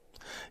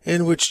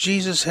in which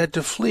Jesus had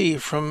to flee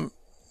from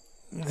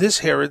this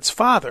Herod's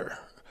father,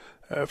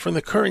 from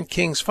the current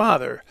king's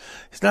father.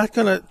 He's not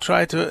going to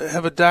try to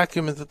have a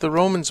document that the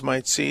Romans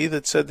might see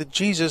that said that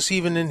Jesus,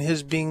 even in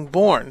his being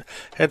born,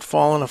 had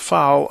fallen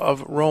afoul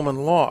of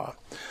Roman law.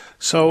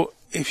 So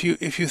if you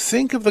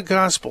think of the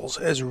Gospels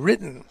as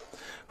written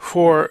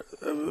for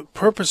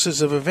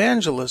purposes of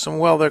evangelism,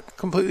 well, they're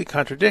completely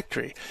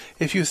contradictory.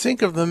 If you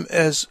think of them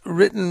as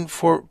written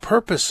for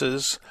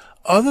purposes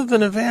other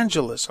than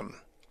evangelism,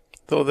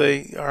 though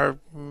they are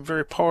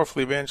very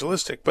powerfully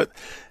evangelistic, but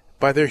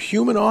by their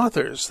human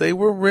authors, they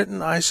were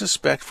written, I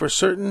suspect, for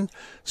certain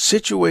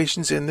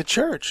situations in the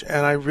church.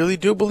 And I really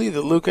do believe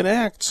that Luke and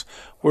Acts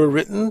were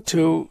written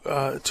to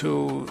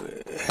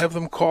have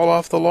them call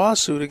off the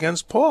lawsuit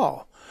against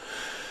Paul.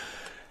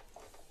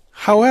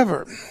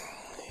 However,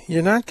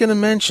 you're not going to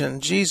mention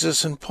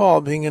Jesus and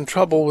Paul being in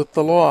trouble with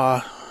the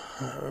law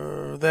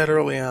that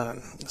early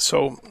on.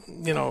 So,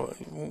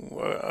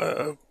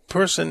 a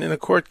person in a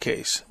court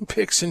case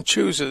picks and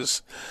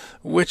chooses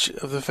which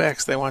of the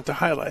facts they want to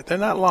highlight. They're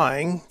not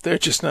lying. They're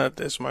just not,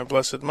 as my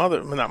blessed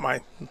mother,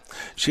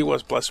 she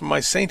was blessed, my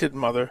sainted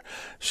mother,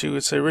 she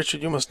would say,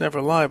 Richard, you must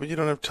never lie, but you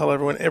don't have to tell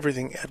everyone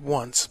everything at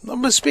once.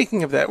 But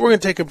speaking of that, we're going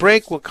to take a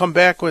break. We'll come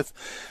back with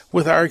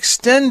our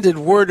extended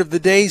Word of the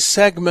Day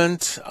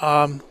segment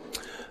on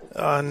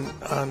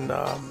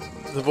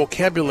the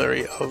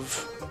vocabulary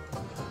of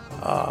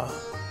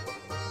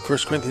 1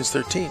 Corinthians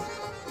 13.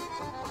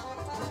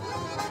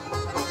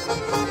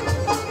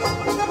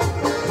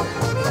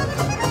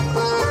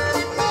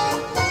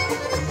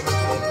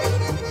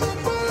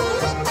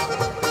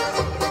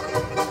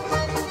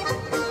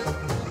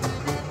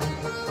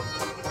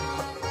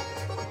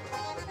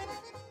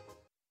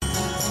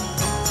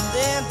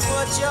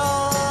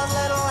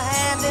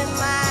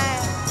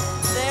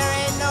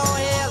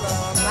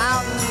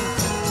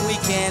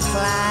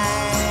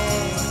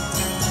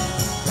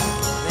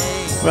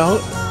 Well,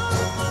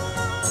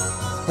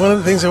 one of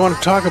the things I want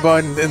to talk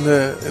about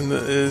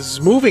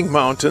is moving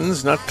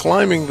mountains, not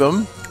climbing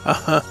them.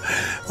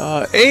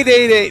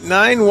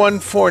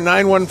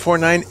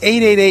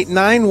 888-914-9149,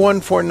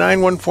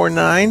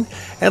 888-914-9149,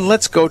 and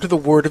let's go to the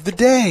Word of the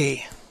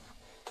Day.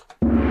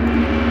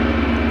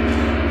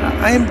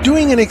 I am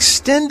doing an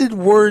extended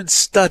word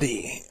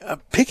study,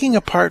 picking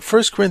apart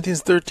 1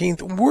 Corinthians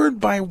 13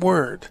 word by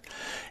word.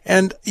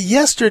 And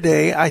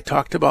yesterday I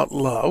talked about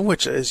love,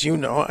 which, as you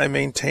know, I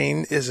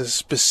maintain is a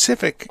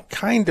specific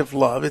kind of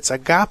love. It's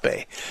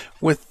agape,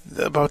 with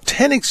about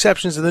 10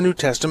 exceptions in the New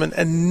Testament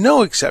and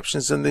no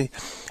exceptions in the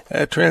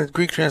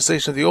Greek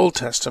translation of the Old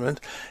Testament.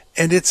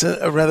 And it's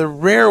a rather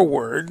rare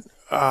word,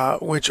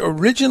 which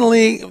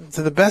originally,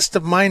 to the best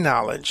of my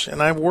knowledge,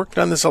 and I've worked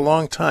on this a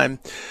long time,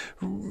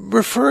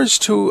 refers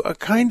to a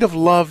kind of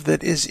love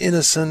that is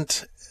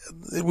innocent.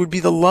 It would be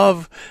the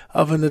love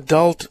of an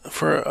adult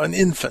for an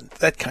infant,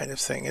 that kind of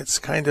thing. It's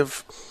kind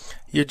of,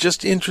 you're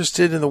just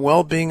interested in the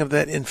well-being of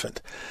that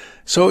infant.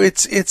 So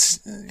it's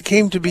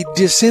came to be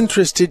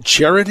disinterested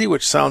charity,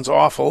 which sounds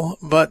awful,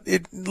 but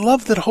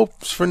love that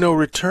hopes for no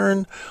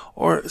return,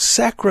 or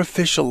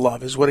sacrificial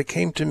love is what it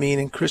came to mean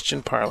in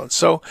Christian parlance.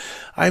 So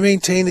I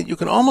maintain that you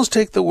can almost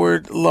take the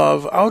word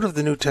love out of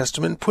the New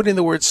Testament and put in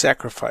the word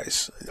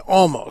sacrifice,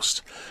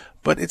 almost.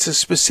 But it's a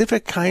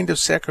specific kind of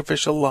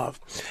sacrificial love.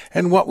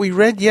 And what we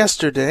read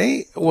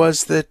yesterday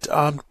was that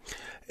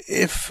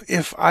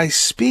if I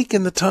speak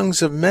in the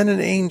tongues of men and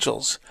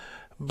angels,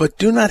 but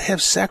do not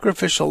have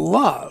sacrificial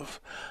love,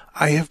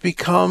 I have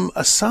become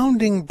a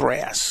sounding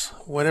brass,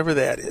 whatever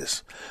that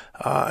is.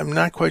 I'm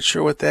not quite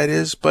sure what that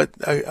is, but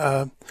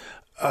a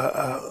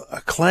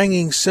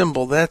clanging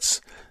cymbal, that's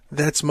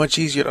much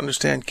easier to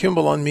understand.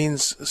 Kymbalon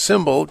means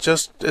cymbal,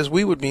 just as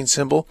we would mean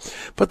cymbal,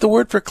 but the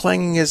word for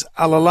clanging is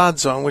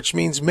alaladzon, which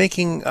means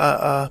making,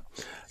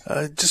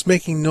 just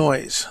making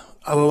noise.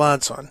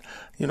 Alaladzon.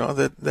 You know,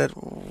 that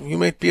you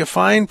might be a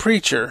fine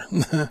preacher,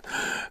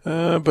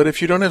 but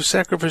if you don't have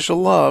sacrificial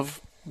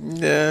love,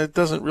 it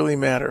doesn't really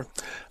matter.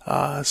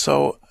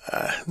 So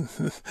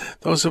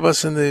those of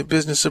us in the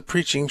business of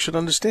preaching should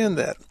understand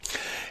that.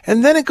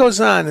 And then it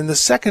goes on in the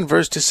second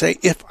verse to say,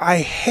 if I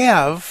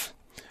have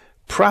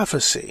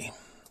prophecy.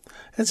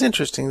 It's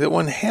interesting that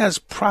one has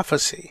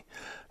prophecy.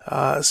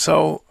 And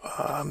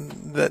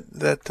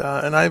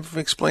I've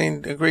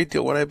explained a great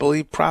deal what I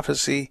believe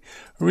prophecy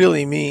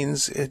really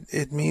means.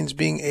 It means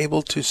being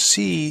able to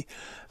see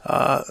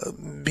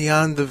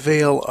beyond the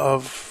veil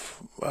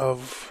of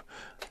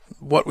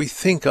what we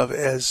think of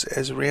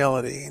as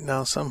reality.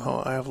 Now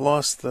somehow I have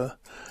lost there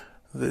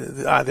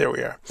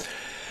we are.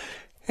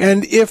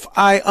 And if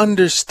I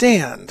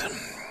understand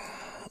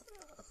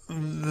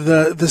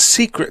the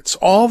secrets,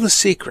 all the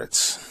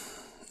secrets,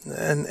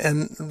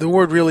 and the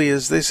word really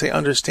is, they say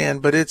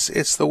understand, but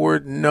it's the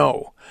word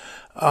know.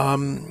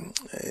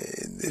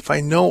 If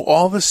I know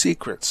all the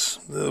secrets,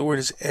 the word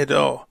is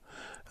edo.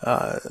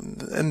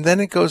 And then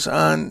it goes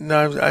on.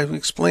 Now I've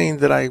explained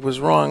that I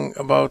was wrong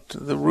about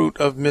the root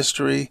of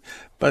mystery,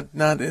 but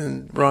not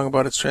wrong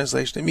about its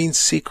translation. It means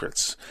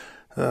secrets.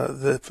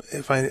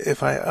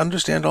 If I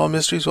understand all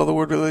mysteries, well, the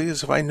word really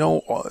is, if I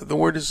know, the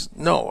word is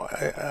no,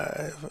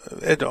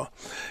 edo.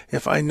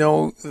 If I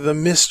know the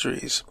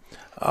mysteries,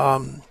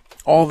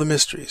 all the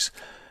mysteries,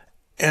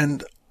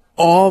 and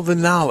all the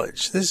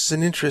knowledge. This is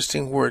an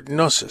interesting word,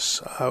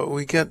 gnosis.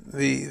 We get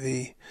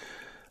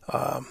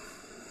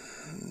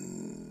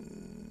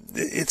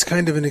it's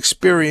kind of an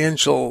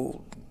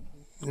experiential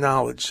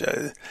knowledge.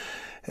 There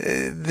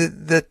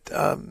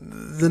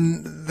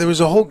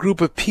was a whole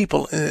group of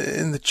people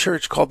in the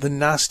church called the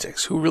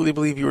Gnostics who really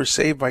believe you were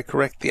saved by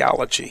correct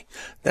theology.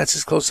 That's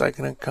as close as I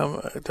can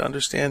come to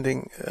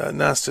understanding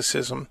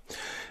Gnosticism.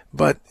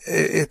 But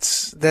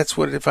that's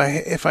what if I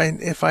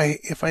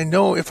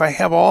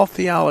have all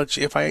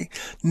theology, if I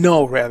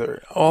know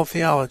rather all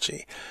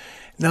theology.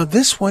 Now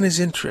this one is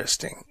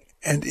interesting,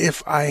 and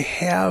if I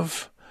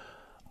have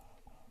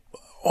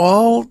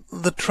all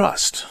the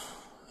trust.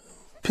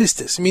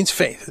 Pistis means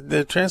faith.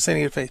 They're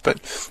translating it faith,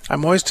 but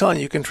I'm always telling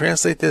you, you can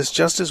translate this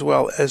just as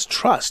well as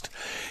trust.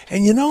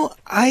 And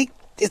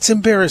it's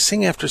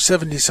embarrassing after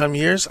 70-some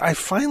years. I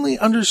finally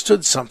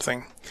understood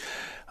something.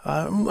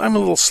 I'm a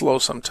little slow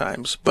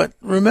sometimes, but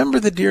remember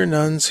the dear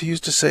nuns who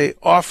used to say,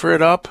 offer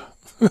it up?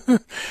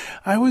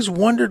 I always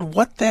wondered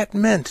what that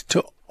meant,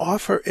 to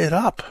offer it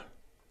up.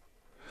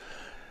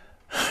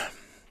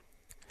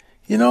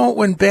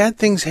 When bad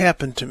things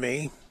happen to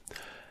me,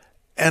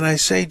 and I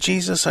say,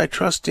 Jesus, I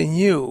trust in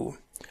you,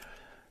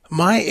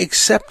 my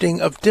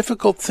accepting of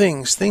difficult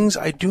things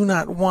I do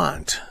not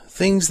want,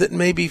 things that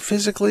may be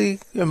physically,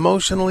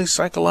 emotionally,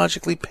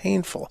 psychologically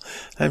painful.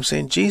 I'm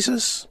saying,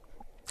 Jesus,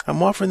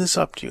 I'm offering this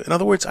up to you. In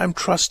other words, I'm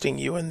trusting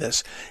you in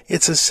this.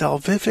 It's a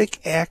salvific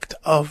act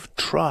of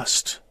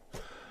trust.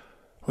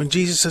 When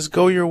Jesus says,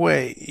 go your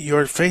way,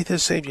 your faith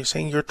has saved you,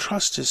 saying your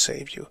trust has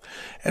saved you.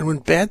 And when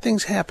bad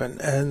things happen,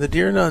 and the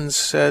dear nuns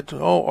said,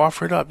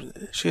 offer it up,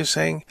 she is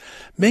saying,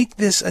 make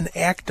this an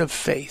act of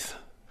faith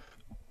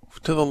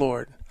to the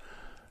Lord.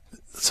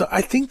 So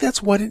I think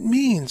that's what it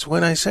means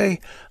when I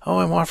say,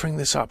 I'm offering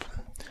this up.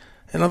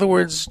 In other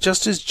words,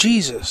 just as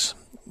Jesus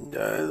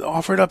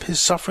offered up his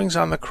sufferings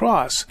on the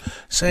cross,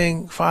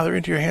 saying, Father,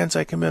 into your hands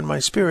I commend my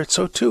spirit,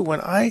 so too,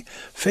 when I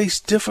face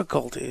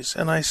difficulties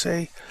and I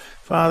say,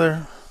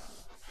 Father,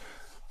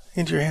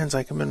 into your hands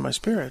I commend my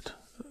spirit,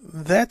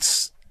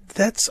 that's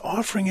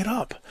offering it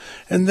up.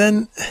 And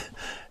then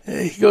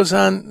he goes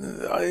on,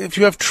 if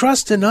you have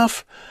trust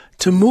enough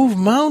to move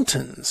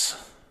mountains,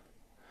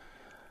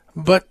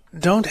 but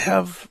don't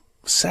have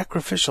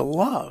sacrificial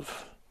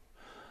love.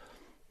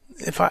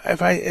 If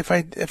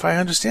I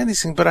understand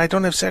these things, but I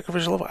don't have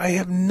sacrificial love, I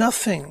have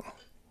nothing.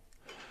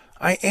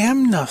 I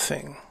am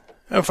nothing.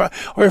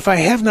 Or if I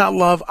have not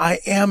love, I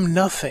am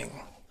nothing.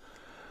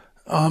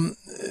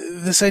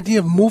 This idea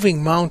of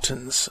moving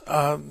mountains,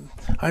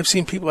 I've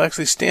seen people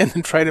actually stand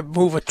and try to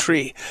move a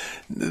tree.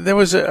 There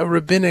was a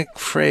rabbinic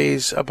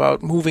phrase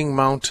about moving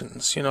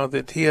mountains,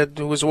 that he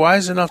was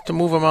wise enough to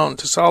move a mountain,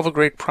 to solve a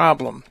great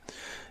problem,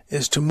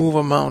 is to move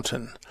a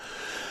mountain.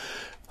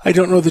 I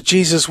don't know that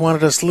Jesus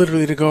wanted us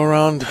literally to go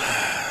around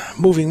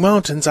moving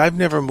mountains. I've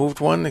never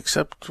moved one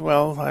except,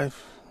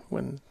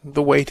 when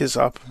the weight is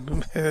up,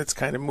 it's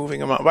kind of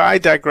moving a mountain. But I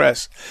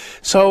digress.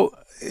 So,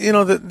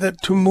 that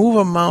to move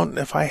a mountain,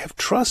 if I have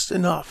trust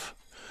enough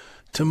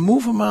to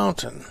move a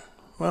mountain,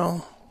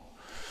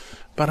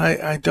 but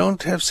I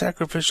don't have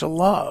sacrificial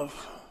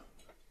love,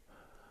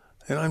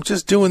 and I'm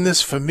just doing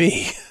this for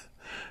me,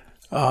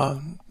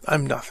 I'm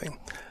nothing.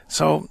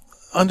 So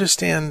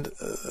understand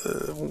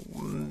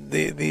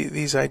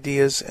these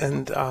ideas,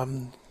 and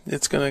I'm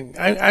going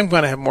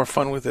to have more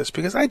fun with this,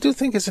 because I do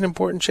think it's an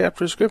important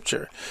chapter of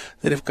Scripture,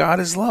 that if God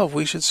is love,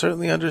 we should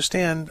certainly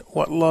understand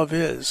what love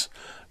is.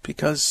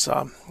 Because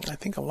I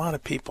think a lot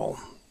of people,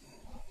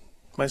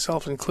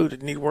 myself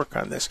included, need work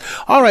on this.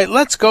 All right,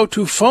 let's go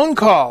to phone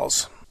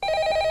calls.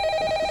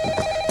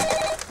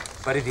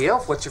 Buddy the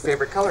Elf, what's your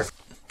favorite color?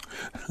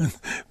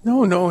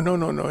 No.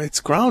 It's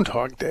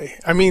Groundhog Day.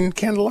 I mean,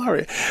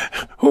 Candelaria.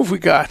 Who have we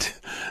got?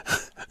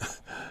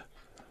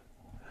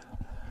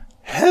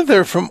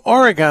 Heather from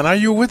Oregon. Are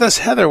you with us,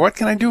 Heather? What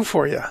can I do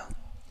for you?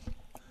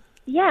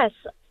 Yes.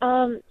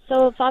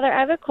 So, Father, I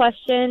have a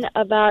question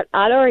about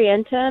ad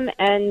orientem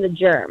and the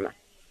germ.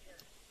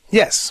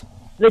 Yes.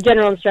 The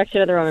general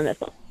instruction of the Roman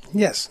Missal.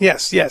 Yes.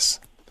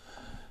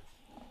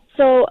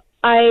 So,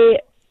 I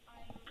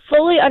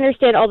fully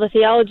understand all the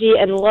theology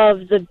and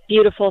love the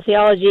beautiful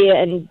theology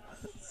and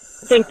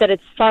think that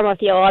it's far more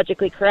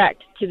theologically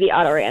correct to be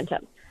ad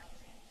orientem.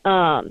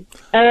 Or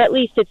at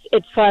least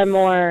it's far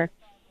more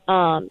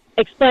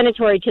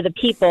explanatory to the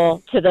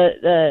people, to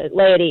the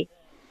laity,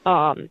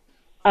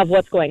 of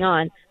what's going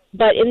on.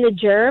 But in the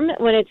germ,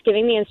 when it's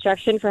giving the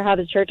instruction for how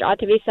the church ought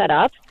to be set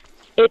up,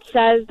 it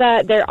says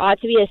that there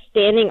ought to be a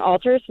standing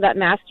altar so that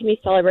Mass can be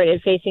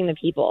celebrated facing the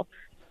people.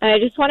 And I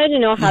just wanted to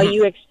know how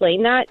you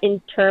explain that in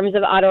terms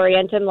of ad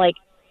orientem, like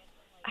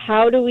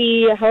how are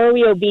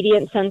we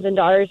obedient sons and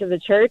daughters of the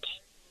church?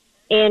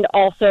 And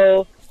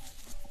also,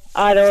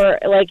 how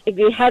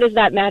does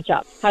that match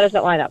up? How does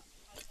that line up?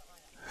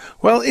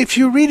 Well, if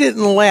you read it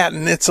in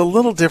Latin, it's a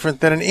little different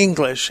than in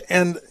English,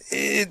 and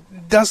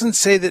it doesn't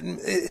say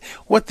that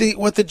what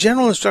the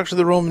general instruction of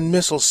the Roman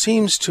Missal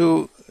seems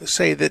to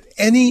say that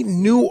any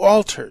new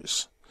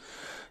altars,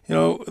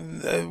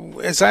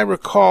 as I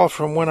recall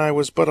from when I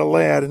was but a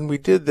lad and we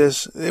did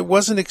this, it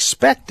wasn't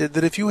expected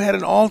that if you had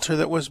an altar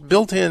that was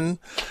built in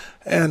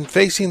and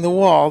facing the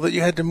wall, that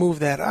you had to move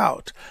that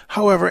out.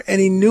 However,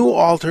 any new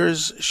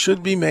altars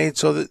should be made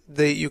so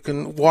that you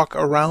can walk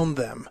around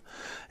them.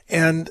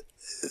 And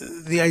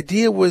the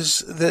idea was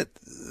that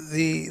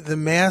the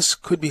Mass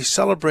could be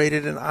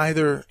celebrated in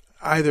either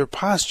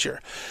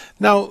posture.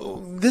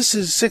 Now, this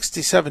is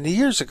 60, 70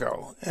 years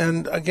ago.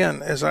 And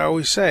again, as I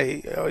always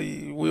say,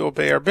 we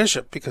obey our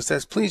bishop because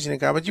that's pleasing to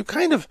God. But you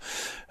kind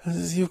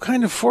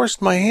of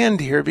forced my hand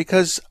here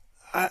because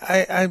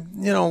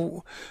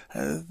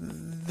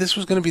this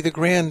was going to be the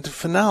grand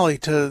finale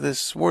to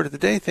this Word of the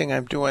Day thing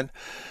I'm doing.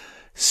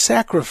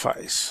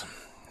 Sacrifice.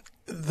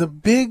 The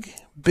big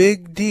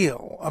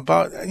deal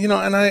about,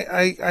 and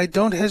I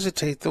don't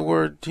hesitate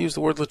to use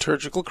the word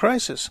liturgical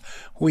crisis.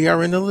 We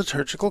are in a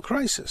liturgical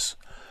crisis.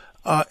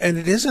 And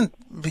it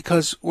isn't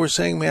because we're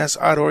saying Mass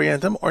ad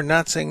orientem or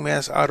not saying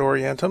Mass ad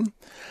orientem.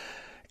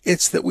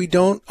 It's that we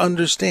don't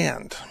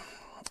understand.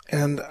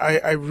 And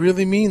I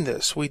really mean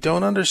this. We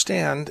don't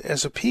understand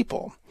as a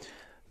people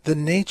the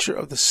nature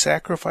of the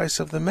sacrifice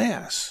of the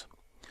Mass.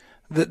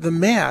 That the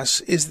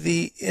Mass is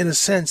in a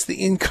sense,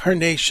 the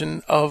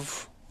incarnation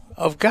of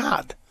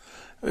God.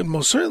 It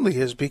most certainly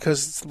is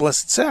because it's the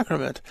Blessed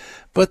Sacrament.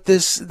 But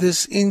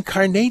this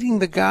incarnating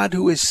the God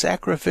who is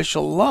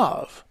sacrificial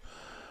love,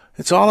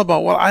 it's all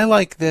about, well, I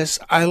like this,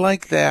 I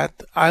like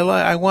that,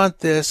 I want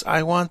this,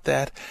 I want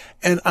that.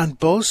 And on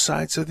both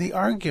sides of the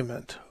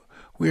argument,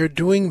 we are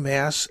doing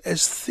Mass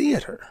as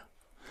theater.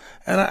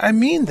 And I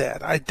mean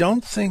that. I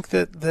don't think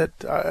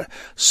that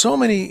so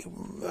many...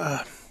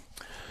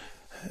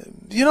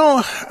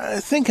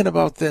 thinking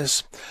about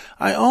this,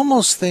 I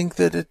almost think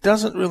that it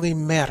doesn't really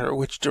matter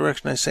which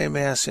direction I say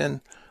Mass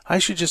in. I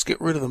should just get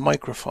rid of the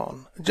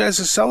microphone. As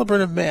a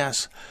celebrant of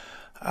Mass,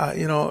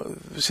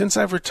 since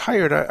I've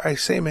retired, I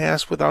say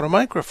Mass without a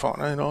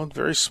microphone.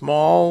 Very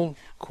small,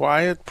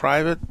 quiet,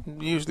 private,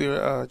 usually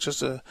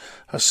just a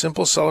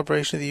simple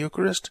celebration of the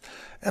Eucharist.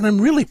 And I'm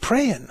really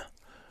praying.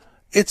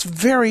 It's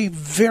very,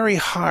 very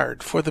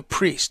hard for the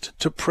priest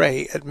to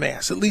pray at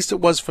Mass. At least it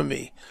was for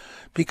me.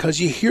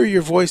 Because you hear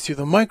your voice through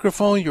the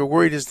microphone, you're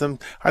worried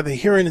are they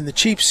hearing in the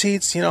cheap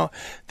seats, that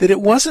it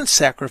wasn't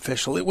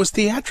sacrificial, it was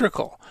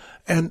theatrical.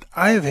 And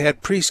I have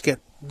had priests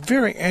get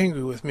very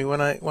angry with me when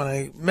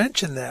I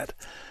mention that.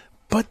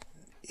 But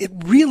it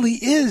really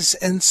is,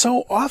 and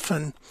so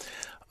often,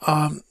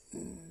 I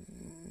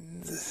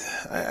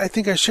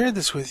think I shared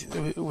this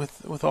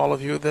with all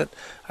of you, that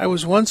I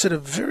was once at a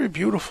very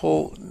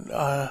beautiful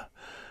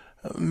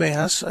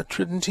Mass, a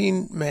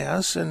Tridentine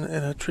Mass in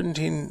a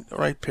Tridentine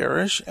Rite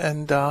parish,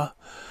 and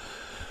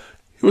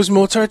it was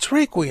Mozart's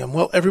Requiem.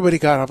 Well, everybody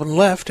got up and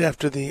left half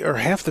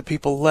the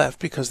people left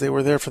because they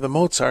were there for the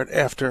Mozart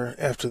after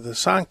the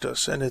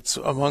Sanctus, and it's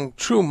among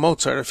true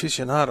Mozart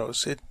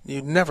aficionados.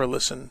 You never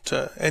listen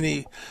to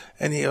any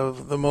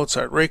of the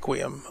Mozart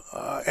Requiem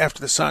after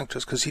the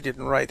Sanctus because he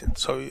didn't write it.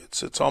 So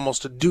it's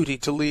almost a duty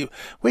to leave.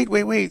 Wait,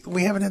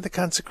 we haven't had the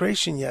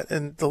consecration yet,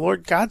 and the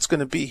Lord God's going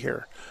to be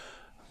here.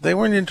 They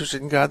weren't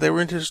interested in God, they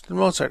were interested in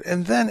Mozart.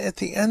 And then at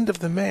the end of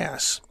the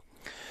Mass,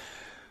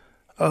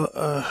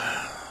 the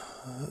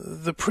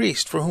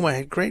priest, for whom I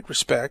had great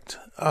respect,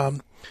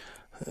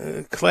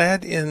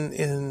 clad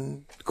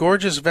in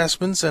gorgeous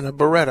vestments and a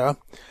biretta,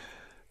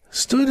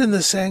 stood in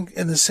the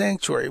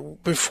sanctuary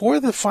before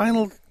the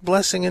final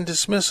blessing and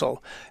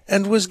dismissal,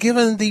 and was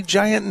given the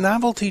giant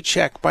novelty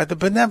check by the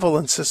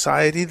Benevolent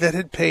Society that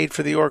had paid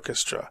for the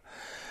orchestra.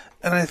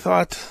 And I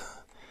thought,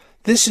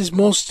 this is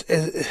most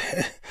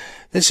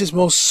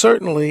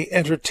certainly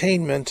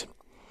entertainment,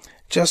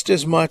 just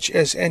as much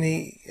as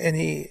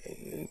any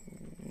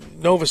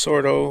Novus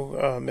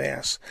Ordo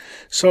Mass.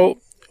 So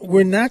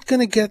we're not going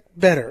to get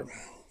better.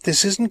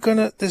 This isn't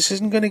going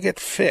to get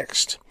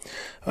fixed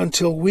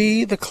until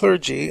we, the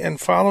clergy,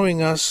 and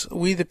following us,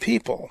 we the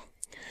people,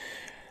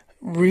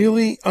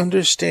 really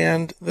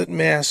understand that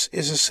Mass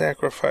is a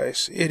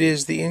sacrifice. It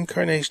is the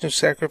incarnation of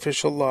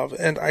sacrificial love,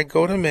 and I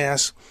go to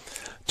Mass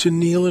to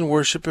kneel and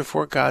worship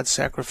before God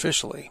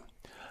sacrificially.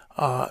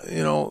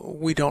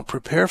 We don't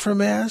prepare for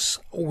Mass.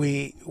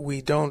 We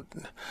don't,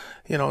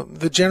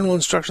 the general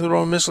instruction of the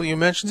Roman Missal you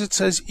mentioned, it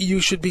says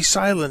you should be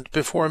silent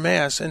before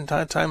Mass in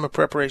time of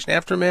preparation.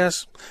 After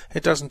Mass,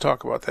 it doesn't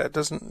talk about that.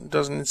 It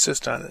doesn't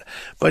insist on it.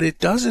 But it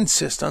does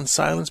insist on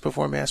silence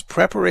before Mass,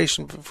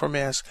 preparation for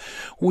Mass.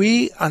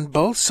 We, on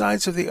both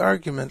sides of the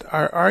argument,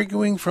 are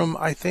arguing from,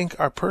 I think,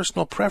 our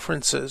personal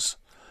preferences,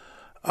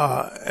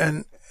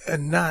 and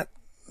not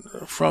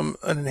from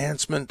an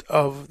enhancement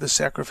of the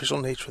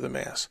sacrificial nature of the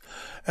Mass.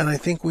 And I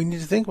think we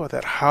need to think about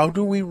that. How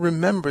do we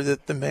remember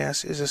that the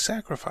Mass is a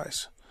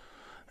sacrifice?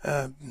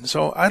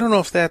 So I don't know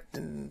if that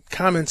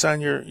comments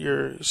on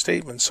your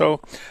statement.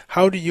 So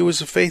how do you,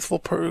 as a faithful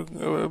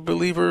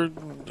believer,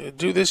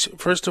 do this?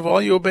 First of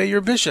all, you obey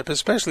your bishop,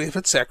 especially if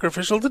it's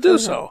sacrificial to do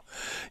so.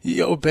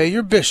 You obey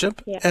your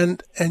bishop,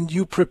 and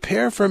you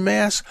prepare for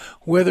Mass,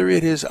 whether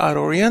it is ad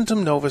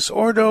orientem, Novus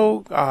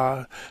Ordo,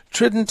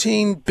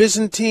 Tridentine,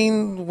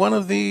 Byzantine, one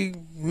of the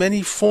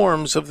many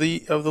forms of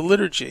the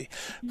liturgy.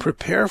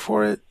 Prepare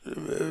for it.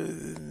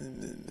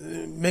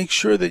 Make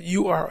sure that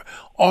you are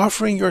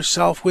offering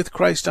yourself with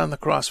Christ on the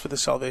cross for the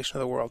salvation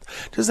of the world.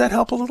 Does that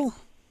help a little?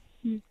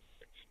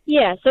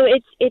 Yeah, so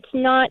it's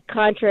not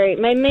contrary.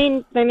 My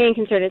main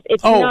concern is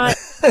it's not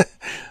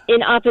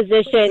in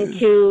opposition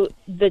to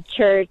the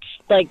church,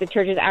 like the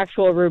church's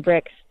actual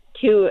rubrics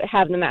to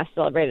have the Mass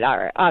celebrated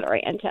ad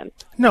orientem.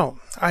 No.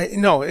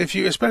 If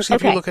you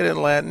look at it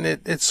in Latin,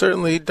 it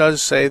certainly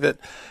does say that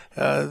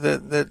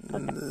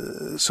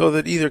so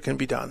that either can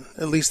be done.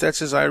 At least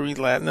that's as I read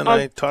Latin, and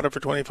I taught it for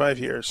 25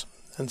 years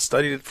and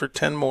studied it for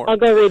 10 more. I'll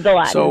go read the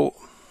Latin. So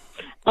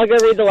I'll go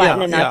read the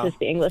Latin and not just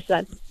the English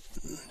then.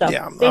 So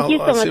thank you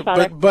so much,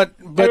 Father. But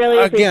really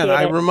again,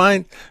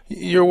 appreciate it.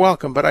 You're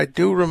welcome, but I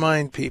do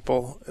remind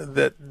people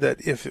that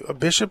if a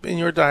bishop in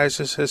your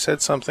diocese has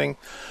said something,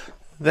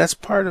 that's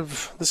part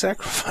of the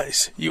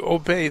sacrifice. You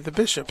obey the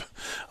bishop.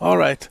 All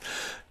right.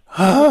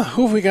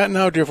 Who have we got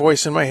now, dear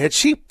voice in my head?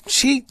 She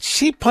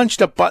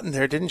punched a button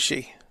there, didn't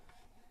she?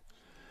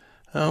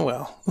 Oh,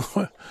 well.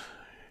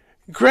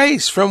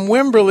 Grace from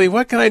Wimberley,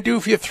 what can I do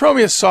for you? Throw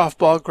me a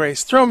softball,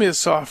 Grace. Throw me a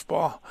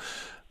softball.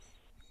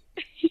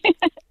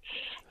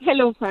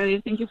 Hello,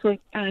 Father. Thank you for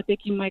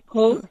taking my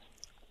call.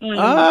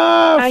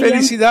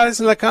 Felicidades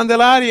en la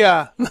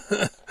Candelaria.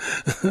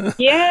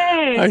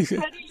 Yes.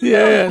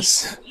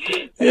 Yes.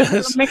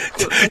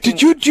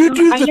 Did you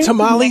do the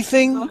tamale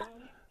thing?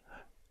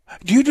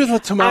 Do you do the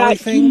tamale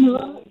thing?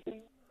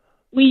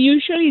 We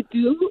usually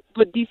do,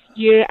 but this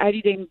year I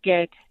didn't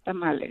get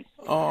tamales.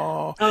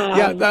 Oh,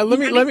 yeah. Let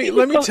me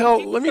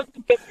tell.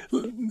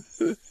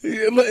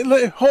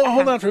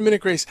 Hold on for a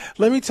minute, Grace.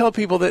 Let me tell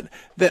people that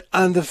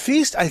on the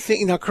feast, I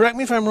think. Now, correct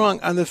me if I'm wrong.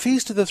 On the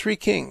Feast of the Three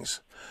Kings,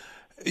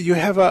 you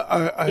have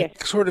a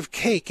sort of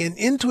cake, and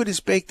into it is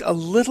baked a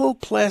little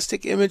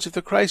plastic image of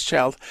the Christ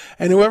child.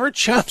 And whoever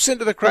chomps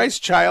into the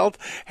Christ child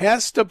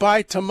has to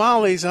buy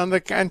tamales on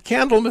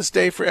Candlemas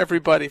Day for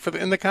everybody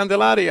in the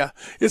Candelaria.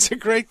 It's a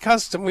great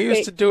custom. We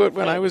used to do it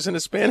when I was in a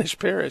Spanish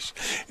parish.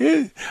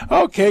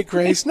 Okay,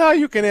 Grace, now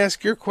you can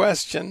ask your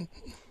question.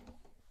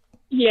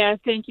 Yeah,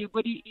 thank you.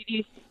 But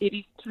it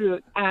is true.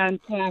 And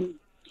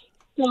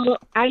so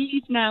I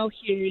live now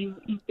here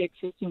in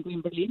Texas, in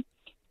Wimberley.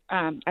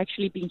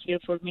 Actually been here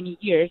for many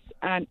years,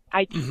 and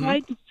I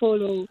try to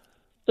follow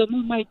some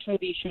of my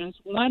traditions.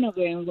 One of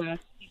them is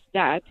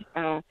that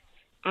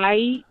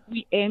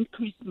we end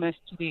Christmas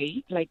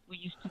today, like we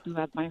used to do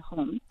at my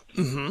home.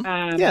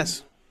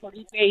 Yes.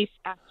 40 days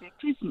after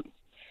Christmas.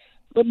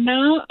 But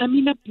now I'm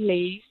in a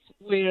place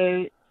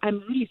where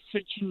I'm really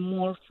searching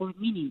more for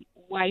meaning.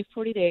 Why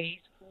 40 days?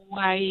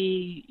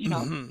 Why,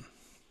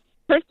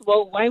 first of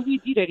all, why we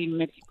did it in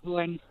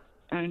Mexico,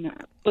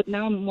 but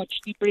now I'm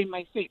much deeper in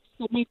my faith.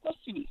 So my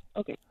question is,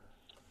 okay,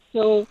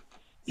 so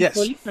yes.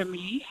 The Holy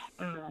Family,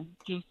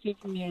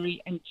 Joseph,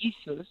 Mary, and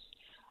Jesus,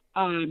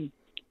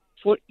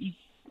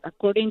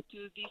 according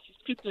to this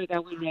scripture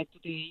that we read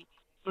today,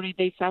 40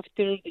 days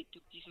after they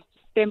took Jesus to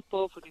the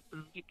temple for the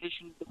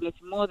purification of the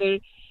Blessed Mother,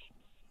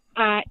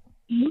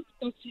 Luke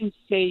doesn't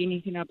say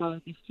anything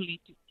about the flee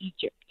to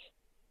Egypt.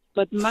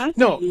 But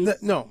Matthew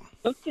doesn't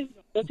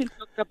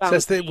talk about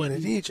says they went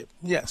to Egypt,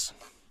 yes.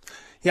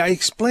 Yeah, I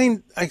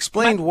explained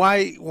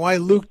why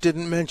Luke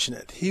didn't mention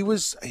it. He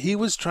was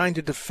trying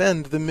to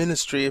defend the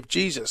ministry of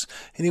Jesus,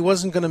 and he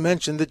wasn't going to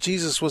mention that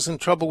Jesus was in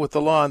trouble with the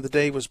law on the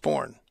day he was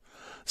born.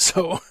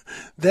 So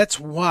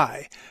that's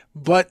why.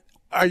 But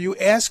are you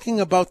asking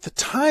about the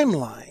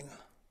timeline?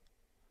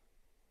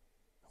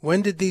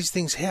 When did these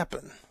things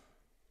happen?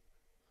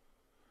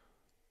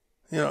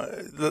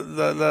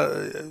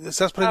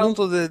 Estás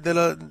preguntando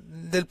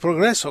del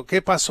progreso.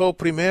 ¿Qué pasó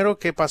primero?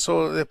 ¿Qué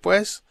pasó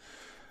después?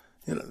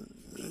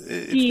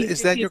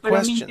 Is that your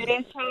question?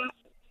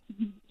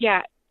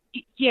 Yes,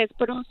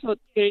 but also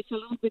there is a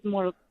little bit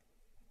more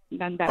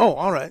than that. Oh,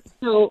 all right.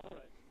 So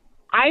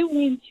I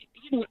went,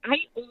 I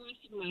always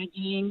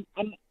imagine,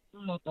 and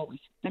not always,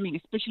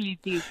 especially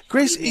this.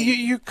 Grace,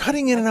 you're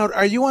cutting in and out.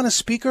 Are you on a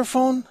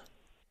speakerphone?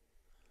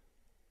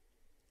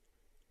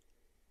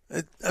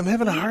 I'm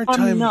having a hard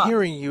time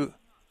hearing you.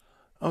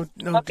 Oh,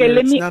 no, okay, dear,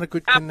 it's not a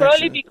good connection.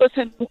 Probably because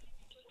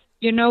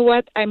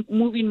I'm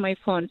moving my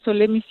phone, so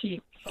let me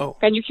see. Oh.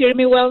 Can you hear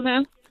me well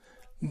now?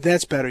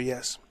 That's better,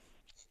 yes.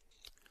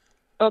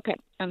 Okay,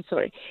 I'm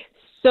sorry.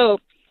 So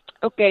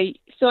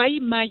I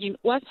imagine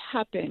what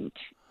happened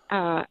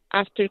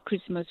after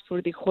Christmas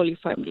for the Holy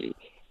Family.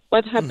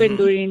 What happened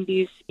during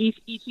this, if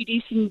it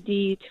is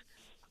indeed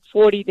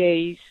 40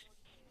 days,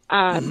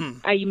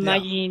 I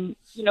imagine,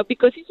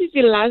 because this is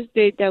the last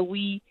day that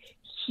we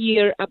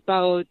hear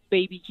about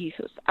baby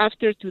Jesus.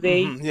 After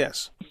today,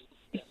 yes.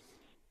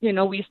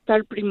 We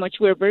start pretty much,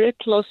 we're very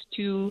close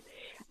to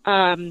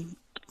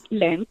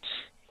Lent.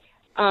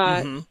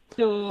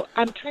 So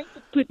I'm trying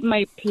to put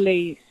my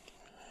place,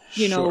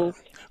 you know,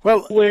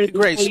 Well, where the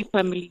Grace, Holy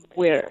Family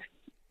were.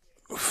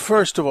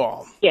 first of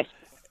all, Yes.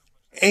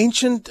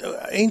 ancient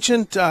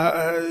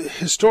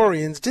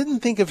historians didn't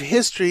think of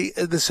history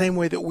the same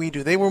way that we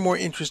do. They were more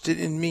interested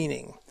in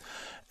meaning.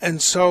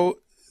 And so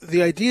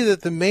the idea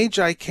that the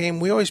Magi came,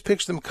 we always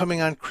picture them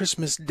coming on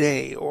Christmas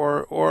Day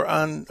or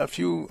on a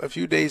few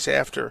days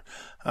after.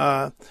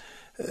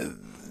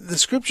 The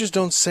scriptures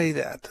don't say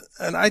that.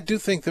 And I do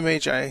think the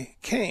Magi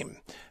came,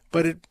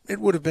 but it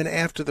would have been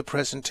after the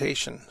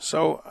presentation.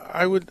 So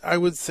I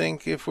would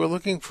think if we're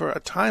looking for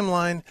a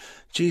timeline,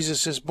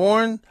 Jesus is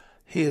born,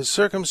 he is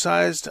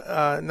circumcised,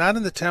 not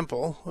in the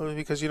temple,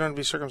 because you don't have to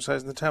be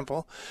circumcised in the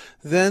temple.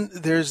 Then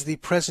there's the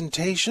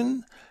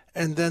presentation,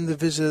 and then the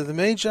visit of the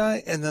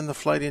Magi, and then the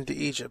flight into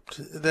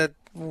Egypt. That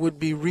would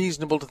be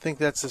reasonable to think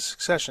that's the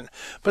succession.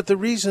 But the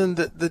reason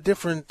that the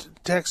different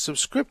texts of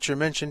Scripture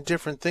mention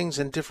different things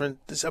and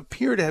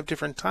appear to have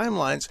different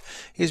timelines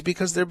is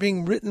because they're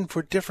being written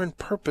for different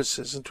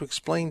purposes and to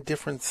explain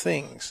different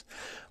things.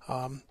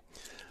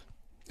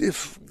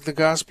 If the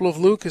Gospel of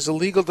Luke is a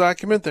legal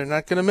document, they're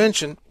not going to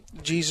mention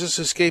Jesus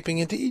escaping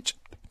into Egypt.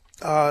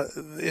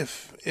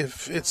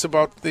 If it's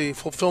about the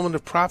fulfillment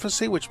of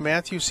prophecy, which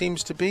Matthew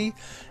seems to be,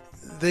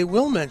 they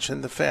will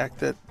mention the fact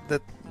that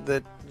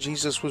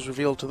Jesus was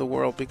revealed to the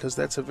world, because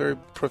that's a very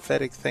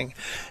prophetic thing.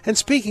 And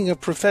speaking of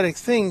prophetic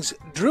things,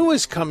 Drew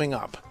is coming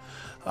up.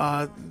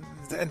 Can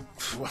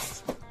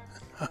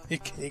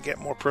you get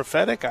more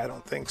prophetic? I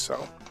don't think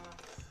so.